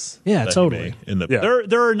ideas. Yeah, totally.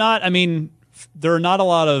 There are not. I mean, there are not a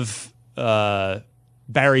lot of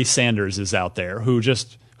Barry Sanderses out there who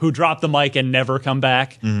drop the mic and never come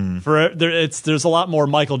back. There's a lot more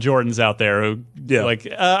Michael Jordans out there who like,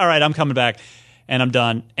 all right, I'm coming back. And I'm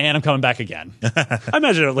done, and I'm coming back again. I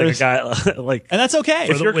imagine like a guy like, and that's okay.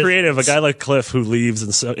 If you're creative, a guy like Cliff who leaves,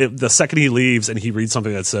 and so the second he leaves and he reads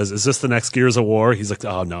something that says, "Is this the next Gears of War?" He's like,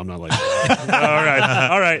 "Oh no, I'm not like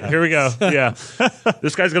that." all right, here we go. Yeah,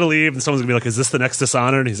 this guy's gonna leave, and someone's gonna be like, "Is this the next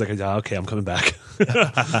Dishonored?" And he's like, "Yeah, okay, I'm coming back."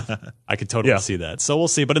 I could totally see that. So we'll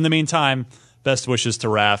see. But in the meantime, best wishes to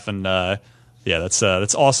Raph, and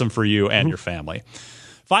that's awesome for you and your family.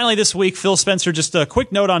 Finally, this week, Phil Spencer, just a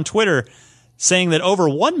quick note on Twitter, saying that over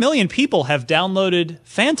 1 million people have downloaded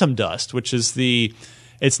Phantom Dust, which is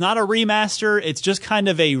it's not a remaster, it's just kind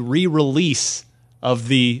of a re-release of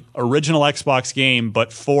the original Xbox game,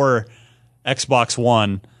 but for Xbox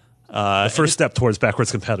One. The first step towards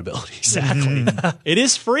backwards compatibility. Exactly. It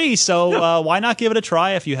is free, so why not give it a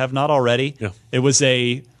try if you have not already? Yeah. It was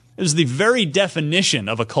the very definition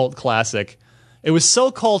of a cult classic. It was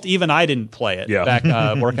so cult, even I didn't play it back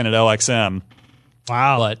working at OXM.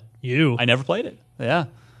 Wow. But I never played it. Yeah.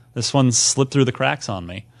 This one slipped through the cracks on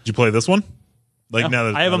me. Did you play this one? Like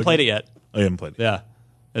No, I haven't played it yet. Oh, you haven't played it. Yeah.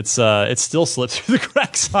 It's still slipped through the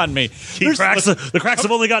cracks on me. The cracks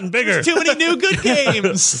have only gotten bigger. There's too many new good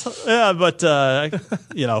games. Yeah, but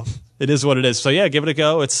it is what it is. So yeah, give it a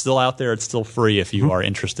go. It's still out there. It's still free if you are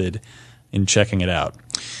interested in checking it out.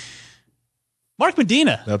 Mark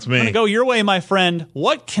Medina. That's me. I'm gonna go your way, my friend.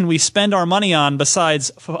 What can we spend our money on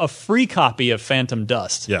besides a free copy of Phantom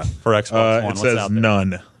Dust? Yeah. For Xbox One. It says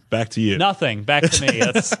none. Back to you. Nothing. Back to me.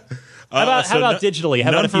 That's, how about digitally? How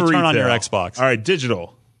about if you turn on your Xbox? All right,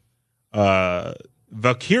 digital.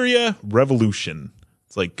 Valkyria Revolution.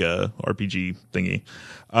 It's like a RPG thingy.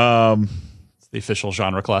 The official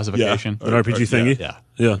genre classification. An RPG thingy? Yeah.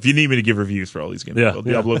 If you need me to give reviews for all these games,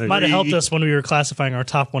 Diablo 3. Might have helped us when we were classifying our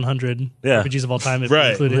top 100 RPGs of all time. If we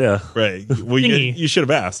included. Yeah. Right. Well, you should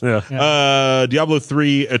have asked. Yeah. Diablo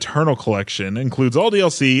 3 Eternal Collection includes all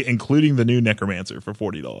DLC, including the new Necromancer for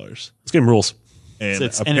 $40. This game rules. And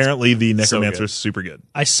apparently the Necromancer is super good.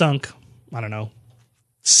 I sunk,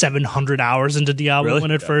 700 hours into Diablo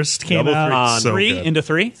when it first came Diablo out. 3 Into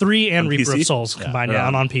 3? 3 and On Reaper PC? of Souls combined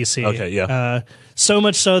on PC. Okay, yeah. So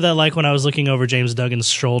much so that like when I was looking over James Duggan's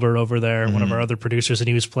shoulder over there, one of our other producers, and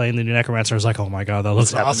he was playing the new Necromancer, I was like, oh my god, that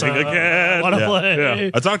looks awesome. again. I want to play.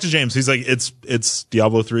 Yeah. I talked to James. He's like, it's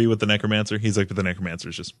Diablo 3 with the Necromancer. He's like, but the Necromancer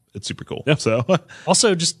is it's super cool. Yeah. So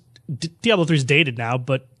Also, just Diablo 3 is dated now,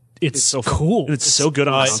 but it's so fun. cool. And it's so good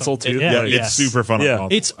on console too. Yeah, Yeah. it's super fun Yeah. on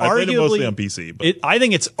console. It's I played it mostly arguably- on PC, but I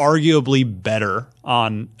think it's arguably better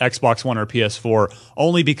on Xbox One or PS4,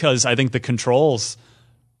 only because I think the controls.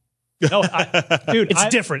 No, dude, It's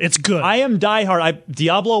different. It's good. I am diehard.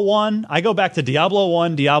 Diablo 1, I go back to Diablo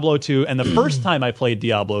 1, Diablo 2, and the first time I played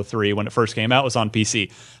Diablo 3 when it first came out was on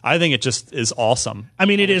PC. I think it just is awesome. I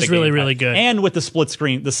mean, it with is the really, gamepad. really good. And with the split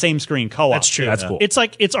screen, the same screen co-op. That's true. That's cool. It's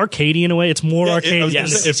like it's arcadey in a way. It's more yeah, arcade. than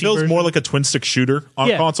yes. the it PC feels version. more like a twin stick shooter on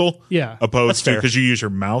Yeah. console. Yeah. Opposed That's to fair. because you use your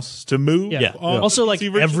mouse to move. Yeah. on Also, like PC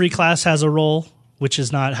version. every class has a role, which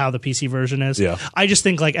is not how the PC version is. Yeah. I just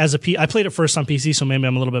think like I played it first on PC, so maybe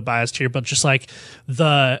I'm a little bit biased here, but just like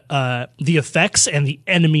the effects and the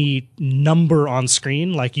enemy number on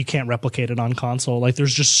screen, like you can't replicate it on console. Like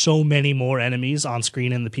there's just so many more enemies on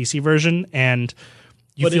screen in the PC version, and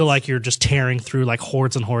you feel like you're just tearing through like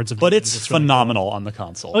hordes and hordes of. But demons. it's really phenomenal on the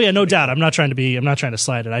console. Oh yeah, no doubt. I'm not trying to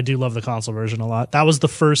slide it. I do love the console version a lot. That was the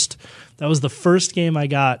first game I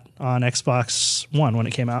got on Xbox One when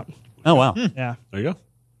it came out. Oh, wow. Yeah. There you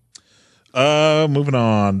go. Moving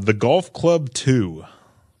on. The Golf Club 2.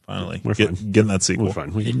 Finally. We're fine. Getting that sequel. We're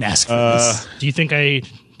fine. We Didn't ask for this. Do you think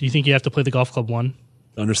you have to play the Golf Club 1?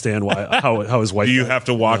 understand why how his wife. Do you have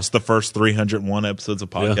to watch the first 301 episodes of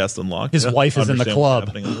Podcast Unlocked? His wife is in the Understand club.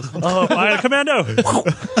 what's happening on this one? Oh, Fire Commando.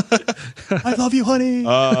 I love you, honey.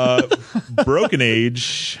 Broken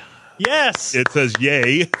Age. yes. It says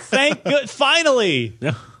yay. Thank good. Finally.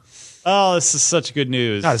 Yeah, Oh, this is such good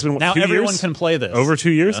news. God, it's been, what, now 2 everyone years? can play this. over 2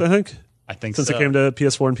 years, I think. I think Since so. it came to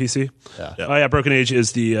PS4 and PC. Yeah. Oh yeah, Broken Age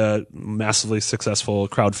is the massively successful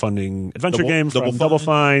crowdfunding adventure game from Double Double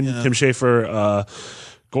Fine. Tim Schafer,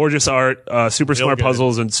 gorgeous art, super smart good.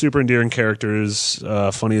 puzzles, and super endearing characters.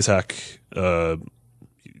 Funny as heck.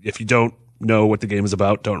 If you don't know what the game is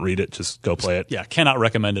about, don't read it. Just go play it. Yeah, cannot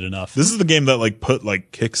recommend it enough. This is the game that put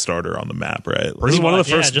Kickstarter on the map, right? This is one of the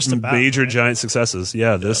Yeah, first just about, major giant successes.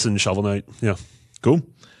 Yeah, this and Shovel Knight. Yeah, Cool.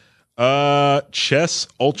 Chess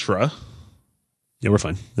Ultra. yeah, we're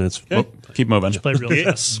fine. That's Keep moving. Play real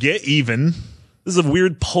chess. Get Even. This is a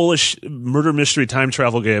weird Polish murder mystery time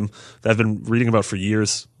travel game that I've been reading about for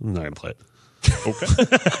years. I'm not gonna play it.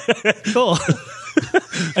 Okay. Cool.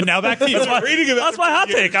 And now back to you. Reading about That's my hot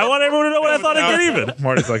take. I want everyone to know what I thought I'd get even.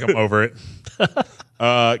 Marty's like, I'm over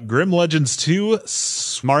it. Grim Legends 2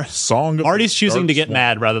 Song of Marty's the choosing Dark to get Swan.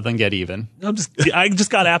 mad rather than get even. I just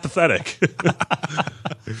got apathetic.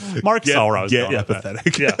 Mark saw where I was Get going. with that.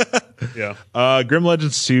 apathetic. Yeah. Grim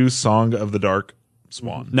Legends 2 Song of the Dark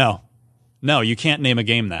Swan. No, you can't name a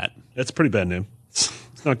game that. That's a pretty bad name.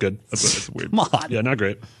 It's not good. That's weird. Come on. Yeah, not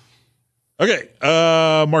great. Okay.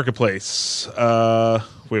 Marketplace.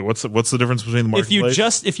 Wait, what's the difference between the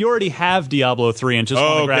marketplace? If you already have Diablo 3 and just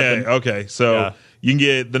want to grab Okay. the, Okay. So Yeah. you can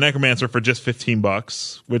get the Necromancer for just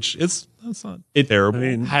 $15, which that's not terrible. I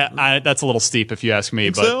mean, that's a little steep if you ask me.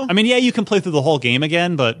 Think But so? I mean, yeah, you can play through the whole game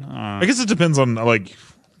again, but I guess it depends on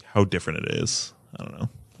how different it is. I don't know.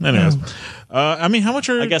 Anyways, I mean, how much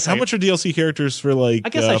are DLC characters for I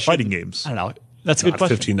guess I fighting shouldn't- games? I don't know. That's a good not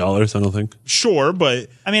question. $15, I don't think. Sure, but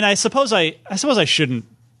I mean, I suppose I shouldn't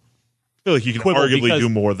I feel like you can quibble arguably because, do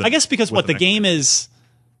more than I guess because with what the game is,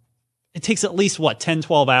 it takes at least 10,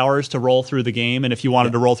 12 hours to roll through the game, and if you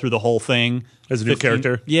wanted to roll through the whole thing As a new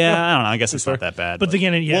character. yeah, I don't know. I guess it's not that bad. But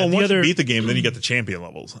again, yeah, Well, the once other you beat the game, then you get the champion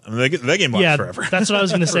levels. I mean, that game lasts yeah, forever. that's what I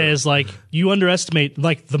was going to say. Is like you underestimate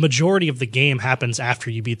the majority of the game happens after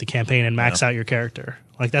you beat the campaign and max out your character.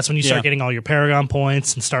 Like that's when you start Yeah. getting all your Paragon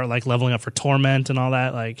points and start leveling up for Torment and all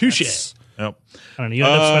that. Like that's- Yep. I don't know. You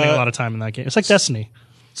end up spending a lot of time in that game. It's like Destiny.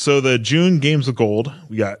 So the June Games with Gold,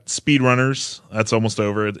 we got Speedrunners. That's almost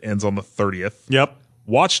over. It ends on the 30th. Yep.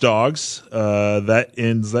 Watch Dogs,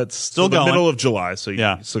 that's still the going. middle of July, so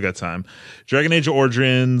you still got time. Dragon Age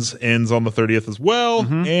Origins ends on the 30th as well,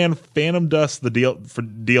 and Phantom Dust, the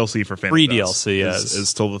DLC for Phantom Free Dust DLC, yes. is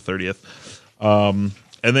still the 30th.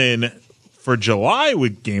 And then for July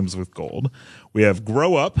with Games with Gold, we have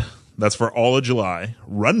Grow Up, that's for all of July,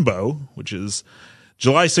 Runbow, which is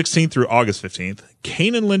July 16th through August 15th,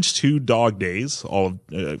 Kane and Lynch 2 Dog Days, all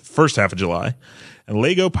of first half of July, and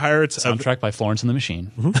Lego Pirates of Soundtrack by Florence and the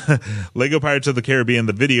Machine. Lego Pirates of the Caribbean,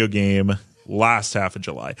 the video game, last half of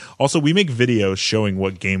July. Also, we make videos showing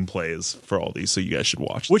what gameplay is for all these, so you guys should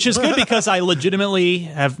watch. Which is good because I legitimately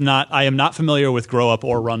I am not familiar with Grow Up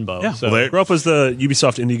or Runbow. Yeah. So Well, Grow Up was the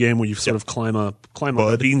Ubisoft indie game where you sort of climb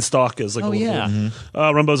a beanstalk as a little yeah.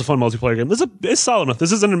 Rumbo's a fun multiplayer game. It's solid month.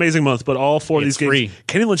 This is an amazing month, but all four of these It's games. free.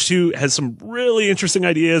 Kenny Lynch 2 has some really interesting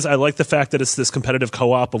ideas. I like the fact that it's this competitive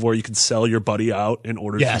co-op of where you can sell your buddy out in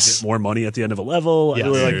order Yes. to get more money at the end of a level. I Yes.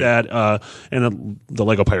 really like that. And the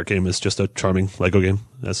Lego Pirate game is just a charming Lego game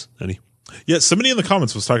as any. Yeah, somebody in the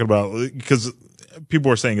comments was talking about, because people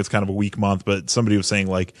were saying it's kind of a weak month, but somebody was saying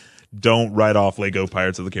like, don't write off Lego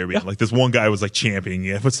Pirates of the Caribbean. Like this one guy was like championing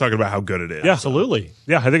it, was talking about how good it is. Yeah. Absolutely.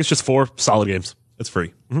 Yeah, I think it's just 4 solid games. It's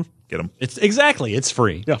free. Get them. It's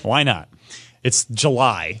free. Yeah. Why not? It's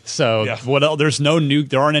July, so Yeah. what else?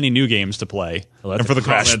 There aren't any new games to play. Well, And for the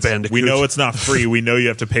Crash comments, Bandicoot. we know it's not free. We know you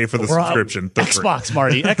have to pay for the subscription. They're free. Xbox,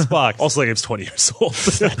 Marty, Xbox. Also, the game's 20 years old.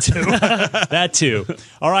 That too.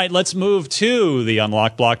 All right, let's move to the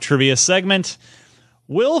Unlock Block trivia segment.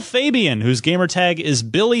 Will Fabian, whose gamer tag is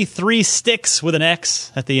Billy3Sticks with an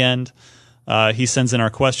X at the end, he sends in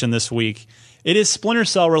our question this week. It is Splinter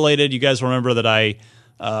Cell related. You guys remember that I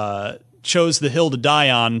chose the hill to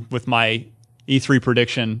die on with my E3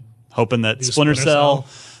 prediction, hoping that Splinter Cell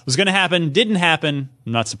was going to happen. Didn't happen.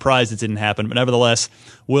 I'm not surprised it didn't happen, but nevertheless,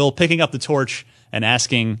 Will picking up the torch and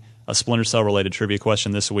asking a Splinter Cell related trivia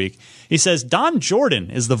question this week. He says, Don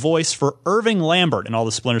Jordan is the voice for Irving Lambert in all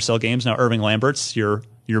the Splinter Cell games. Now, Irving Lambert's your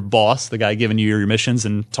boss, the guy giving you your missions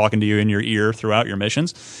and talking to you in your ear throughout your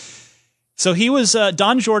missions. So he was,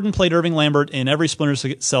 Don Jordan played Irving Lambert in every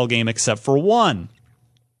Splinter Cell game except for one.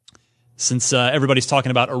 Since everybody's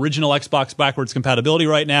talking about original Xbox backwards compatibility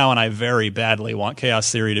right now, and I very badly want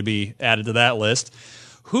Chaos Theory to be added to that list,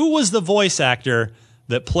 who was the voice actor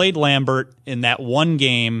that played Lambert in that one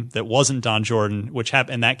game that wasn't Don Jordan, which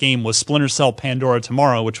happened, and that game was Splinter Cell Pandora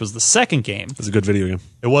Tomorrow, which was the second game. It's a good video game.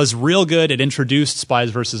 It was real good. It introduced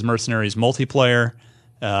Spies vs. Mercenaries multiplayer.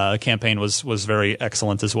 The campaign was very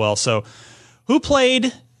excellent as well. So who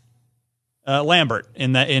played Lambert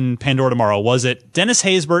in Pandora Tomorrow? Was it Dennis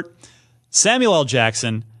Haysbert, Samuel L.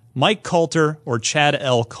 Jackson, Mike Coulter, or Chad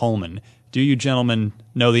L. Coleman? Do you gentlemen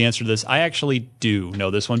know the answer to this? I actually do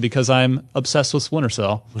know this one because I'm obsessed with Splinter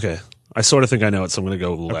Cell. Okay. I sort of think I know it, so I'm going to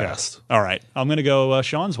go last. All right. I'm going to go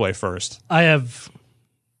Sean's way first. I have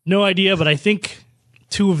no idea, but I think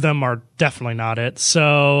 2 of them are definitely not it.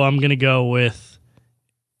 So I'm going to go with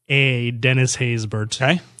A, Dennis Haysbert.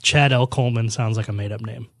 Okay. Chad L. Coleman sounds like a made-up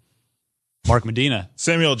name. Mark Medina.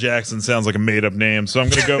 Samuel Jackson sounds like a made up name, so I'm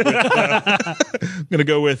going to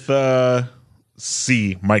go with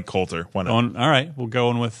C, Mike Coulter. Why not? All right. We'll go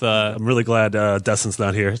in with I'm really glad Destin's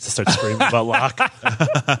not here to start screaming about Locke.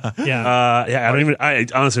 Yeah. I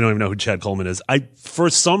honestly don't even know who Chad Coleman is. For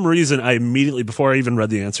some reason, I immediately, before I even read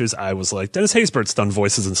the answers, I was like, Dennis Haysbert's done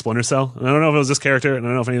voices in Splinter Cell. And I don't know if it was this character, and I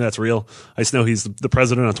don't know if any of that's real. I just know he's the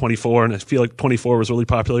president on 24, and I feel like 24 was really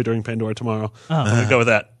popular during Pandora Tomorrow. I'm going to go with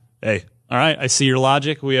that. Hey. all right. I see your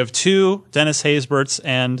logic. We have 2 Dennis Haysberts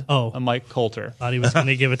and a Mike Coulter. Thought he was going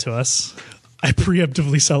to give it to us. I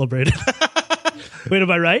preemptively celebrated. Wait, am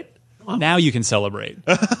I right? Now you can celebrate.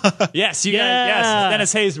 Yes, you guys. Yes,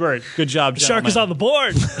 Dennis Haysbert. Good job, Shark is on the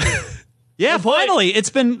board. Yeah, finally.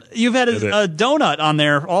 You've had a donut on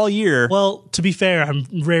there all year. Well, to be fair, I'm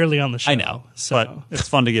rarely on the show. I know, so but it's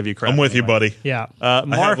fun to give you credit. I'm with you, anyway. buddy. yeah. I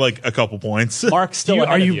Mark, have like a couple points. Mark still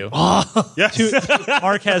ahead of you. Yes.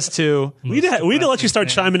 Mark has 2. We need to let you start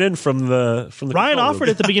chiming in from the Ryan control offered room.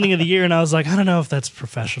 at the beginning of the year, and I was like, I don't know if that's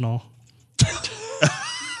professional.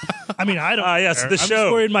 I mean, I don't. yes, care. the I'm show.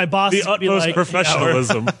 just worried my boss The is gonna be utmost like,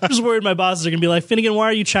 professionalism. I'm just worried my bosses are going to be like, Finnegan, why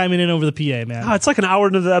are you chiming in over the PA, man? It's like an hour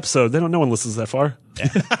into the episode. No one listens that far.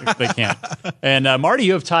 They can't. And Marty,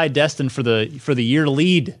 you have tied Destin for the year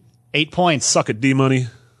lead, 8 points. Suck it, D-Money.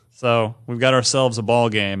 So we've got ourselves a ball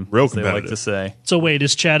game. Real as they like competitive. to say. So wait,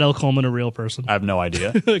 is Chad L. Coleman a real person? I have no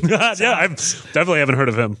idea. Yeah, I definitely haven't heard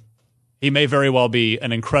of him. He may very well be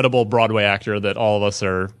an incredible Broadway actor that all of us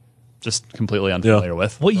are just completely unfamiliar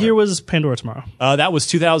with. What year was Pandora Tomorrow? That was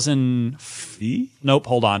 2000. Nope,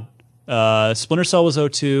 hold on. Splinter Cell was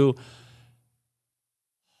 02.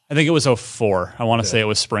 I think it was 04. I want to say it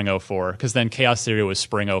was spring 04, because then Chaos Theory was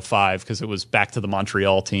spring 05, because it was back to the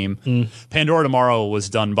Montreal team. Pandora Tomorrow was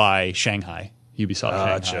done by Shanghai,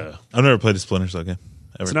 Ubisoft Shanghai. I've never played a Splinter Cell game.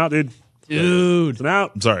 Ever. It's not, dude. Dude. It's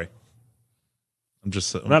out. I'm sorry. I'm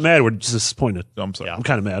just. I'm not mad. We're just disappointed. I'm sorry. Yeah. I'm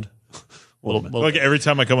kind of mad. Little Like every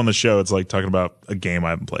time I come on the show, it's like talking about a game I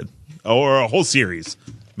haven't played, or a whole series.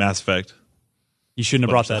 Mass Effect. You shouldn't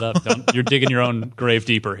have brought that up. You're digging your own grave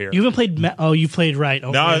deeper here. You haven't played. You played right.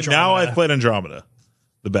 Now I've played Andromeda,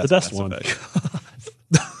 the best Mass one. Effect.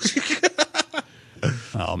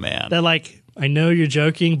 Oh, man. That I know you're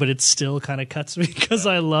joking, but it still kind of cuts me because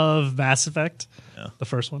I love Mass Effect, the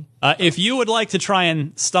first one. If you would like to try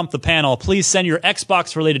and stump the panel, please send your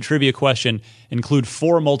Xbox-related trivia question. Include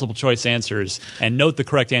 4 multiple-choice answers, and note the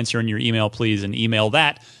correct answer in your email, please, and email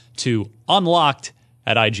that to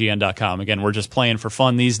unlocked@ign.com. Again, we're just playing for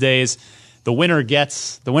fun these days. The winner at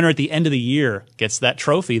the end of the year gets that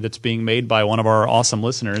trophy that's being made by one of our awesome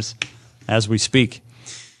listeners as we speak.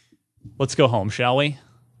 Let's go home, shall we?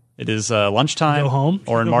 It is lunchtime. Go home?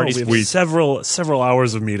 Or in We Marty's have several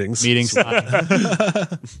hours of meetings.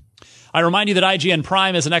 I remind you that IGN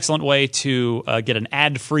Prime is an excellent way to get an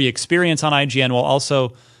ad-free experience on IGN while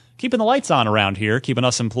also keeping the lights on around here, keeping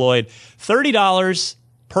us employed. $30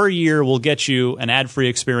 per year will get you an ad-free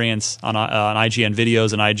experience on IGN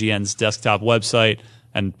videos and IGN's desktop website,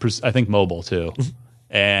 and I think mobile too.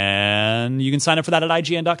 And you can sign up for that at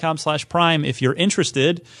IGN.com/Prime if you're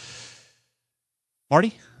interested.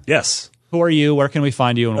 Marty? Yes. Who are you? Where can we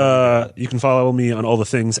find you? You can follow me on all the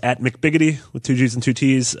things at McBiggity with 2 G's and 2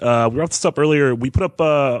 T's. We brought this up earlier. We put up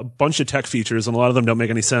a bunch of tech features, and a lot of them don't make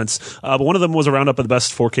any sense. But one of them was a roundup of the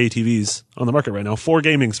best 4K TVs on the market right now, for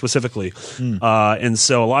gaming specifically. And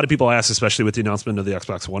so a lot of people ask, especially with the announcement of the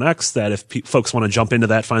Xbox One X, that if folks want to jump into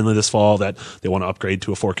that finally this fall, that they want to upgrade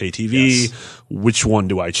to a 4K TV, which one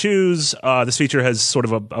do I choose? This feature has sort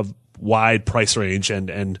of a wide price range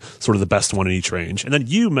and sort of the best one in each range. And then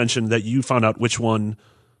you mentioned that you found out which one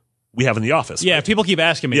we have in the office. Yeah, right? people keep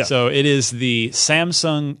asking me. Yeah. So it is the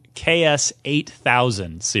Samsung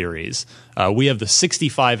KS8000 series. We have the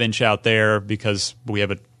 65-inch out there because we have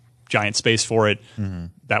a giant space for it.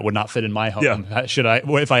 That would not fit in my home. Yeah.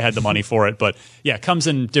 If I had the money for it. But yeah, it comes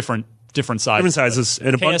in different sizes. Different sizes.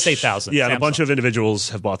 And a bunch, KS8000. Yeah, and a Samsung. bunch of individuals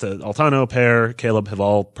have bought the Altano pair. Caleb have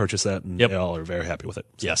all purchased that, and Yep. they all are very happy with it.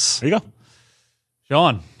 So, Yes. there you go.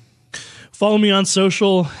 Sean. Follow me on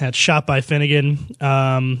social at Shop by Finnegan.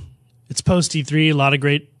 It's post E3, a lot of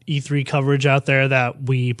great E3 coverage out there that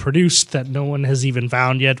we produced that no one has even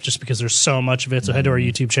found yet just because there's so much of it. So head to our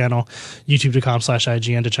YouTube channel,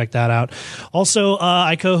 youtube.com/IGN to check that out. Also,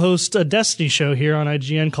 I co-host a Destiny show here on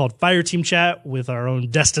IGN called Fireteam Chat with our own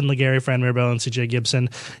Destin Legary, Fran Mirabel, and CJ Gibson.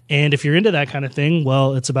 And if you're into that kind of thing,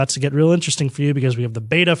 well, it's about to get real interesting for you because we have the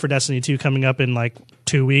beta for Destiny 2 coming up in like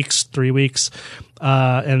 2 weeks, 3 weeks.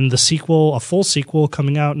 And the sequel, a full sequel,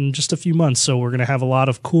 coming out in just a few months. So we're going to have a lot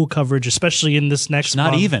of cool coverage, especially in this next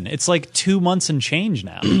Not month. even. It's like 2 months and change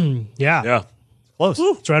now. Yeah. Yeah. Close.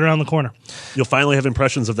 It's right around the corner. You'll finally have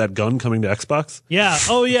impressions of that gun coming to Xbox. Yeah.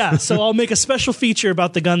 Oh, yeah. So I'll make a special feature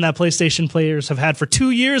about the gun that PlayStation players have had for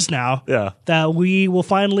 2 years now. Yeah. That we will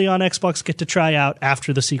finally on Xbox get to try out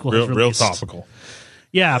after the sequel is Real released. topical.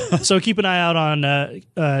 Yeah. So keep an eye on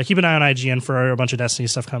IGN for a bunch of Destiny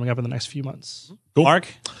stuff coming up in the next few months. Cool. Mark?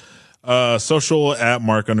 Social at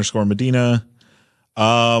Mark_Medina.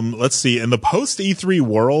 Let's see. In the post E3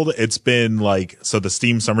 world, it's been like, so the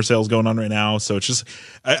Steam summer sale is going on right now. So it's just,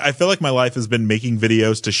 I feel like my life has been making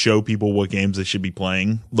videos to show people what games they should be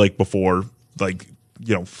playing, like before, like,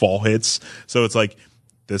 fall hits. So it's like,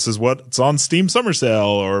 this is what's on Steam summer sale,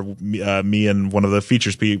 or me and one of the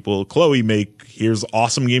features people, Chloe, make, here's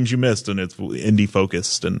awesome games you missed, and it's indie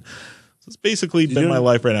focused. And it's basically been my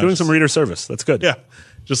life right now. Doing some reader service. That's good. Yeah.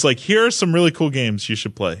 Just like, here are some really cool games you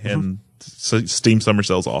should play. And so Steam Summer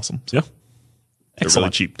Sale is awesome. So Yeah. they're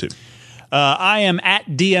really cheap too. I am at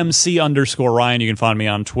DMC_Ryan. You can find me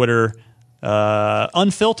on Twitter.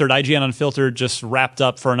 Unfiltered, IGN Unfiltered just wrapped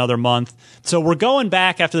up for another month. So we're going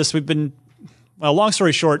back after this. We've been, well, long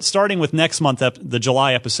story short, starting with next month, the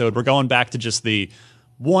July episode, we're going back to just the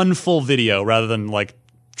one full video rather than like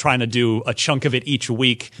trying to do a chunk of it each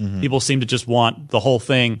week. People seem to just want the whole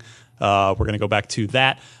thing. We're going to go back to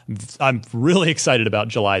that. I'm really excited about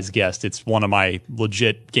July's guest. It's one of my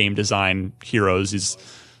legit game design heroes.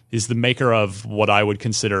 He's the maker of what I would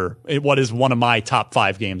consider what is one of my top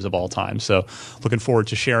 5 games of all time. So looking forward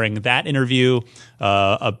to sharing that interview.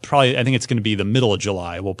 Probably, I think it's going to be the middle of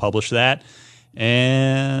July. We'll publish that.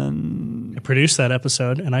 And I produced that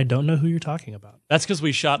episode, and I don't know who you're talking about. that's because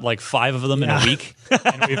we shot like 5 of them in a week.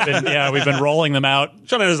 And we've been rolling them out.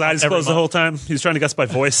 Sean had his eyes Every closed the month. whole time. He was trying to guess by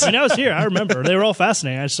voice. I mean, I was here. I remember. They were all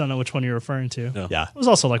fascinating. I just don't know which one you're referring to. Yeah. It was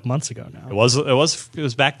also like months ago now. It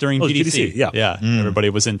was back during GDC. GDC, yeah. Everybody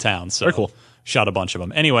was in town, so Very cool. Shot a bunch of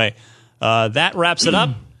them. Anyway, that wraps it up.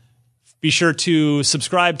 Be sure to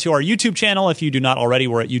subscribe to our YouTube channel if you do not already.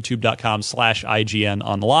 We're at youtube.com/IGN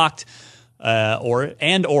Unlocked,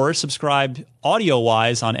 or subscribe audio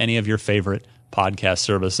wise on any of your favorite podcast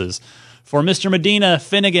services. For Mr. Medina,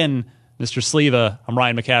 Finnegan, Mr. Sleva, I'm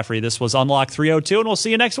Ryan McCaffrey. This was Unlocked 302, and we'll see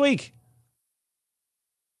you next week.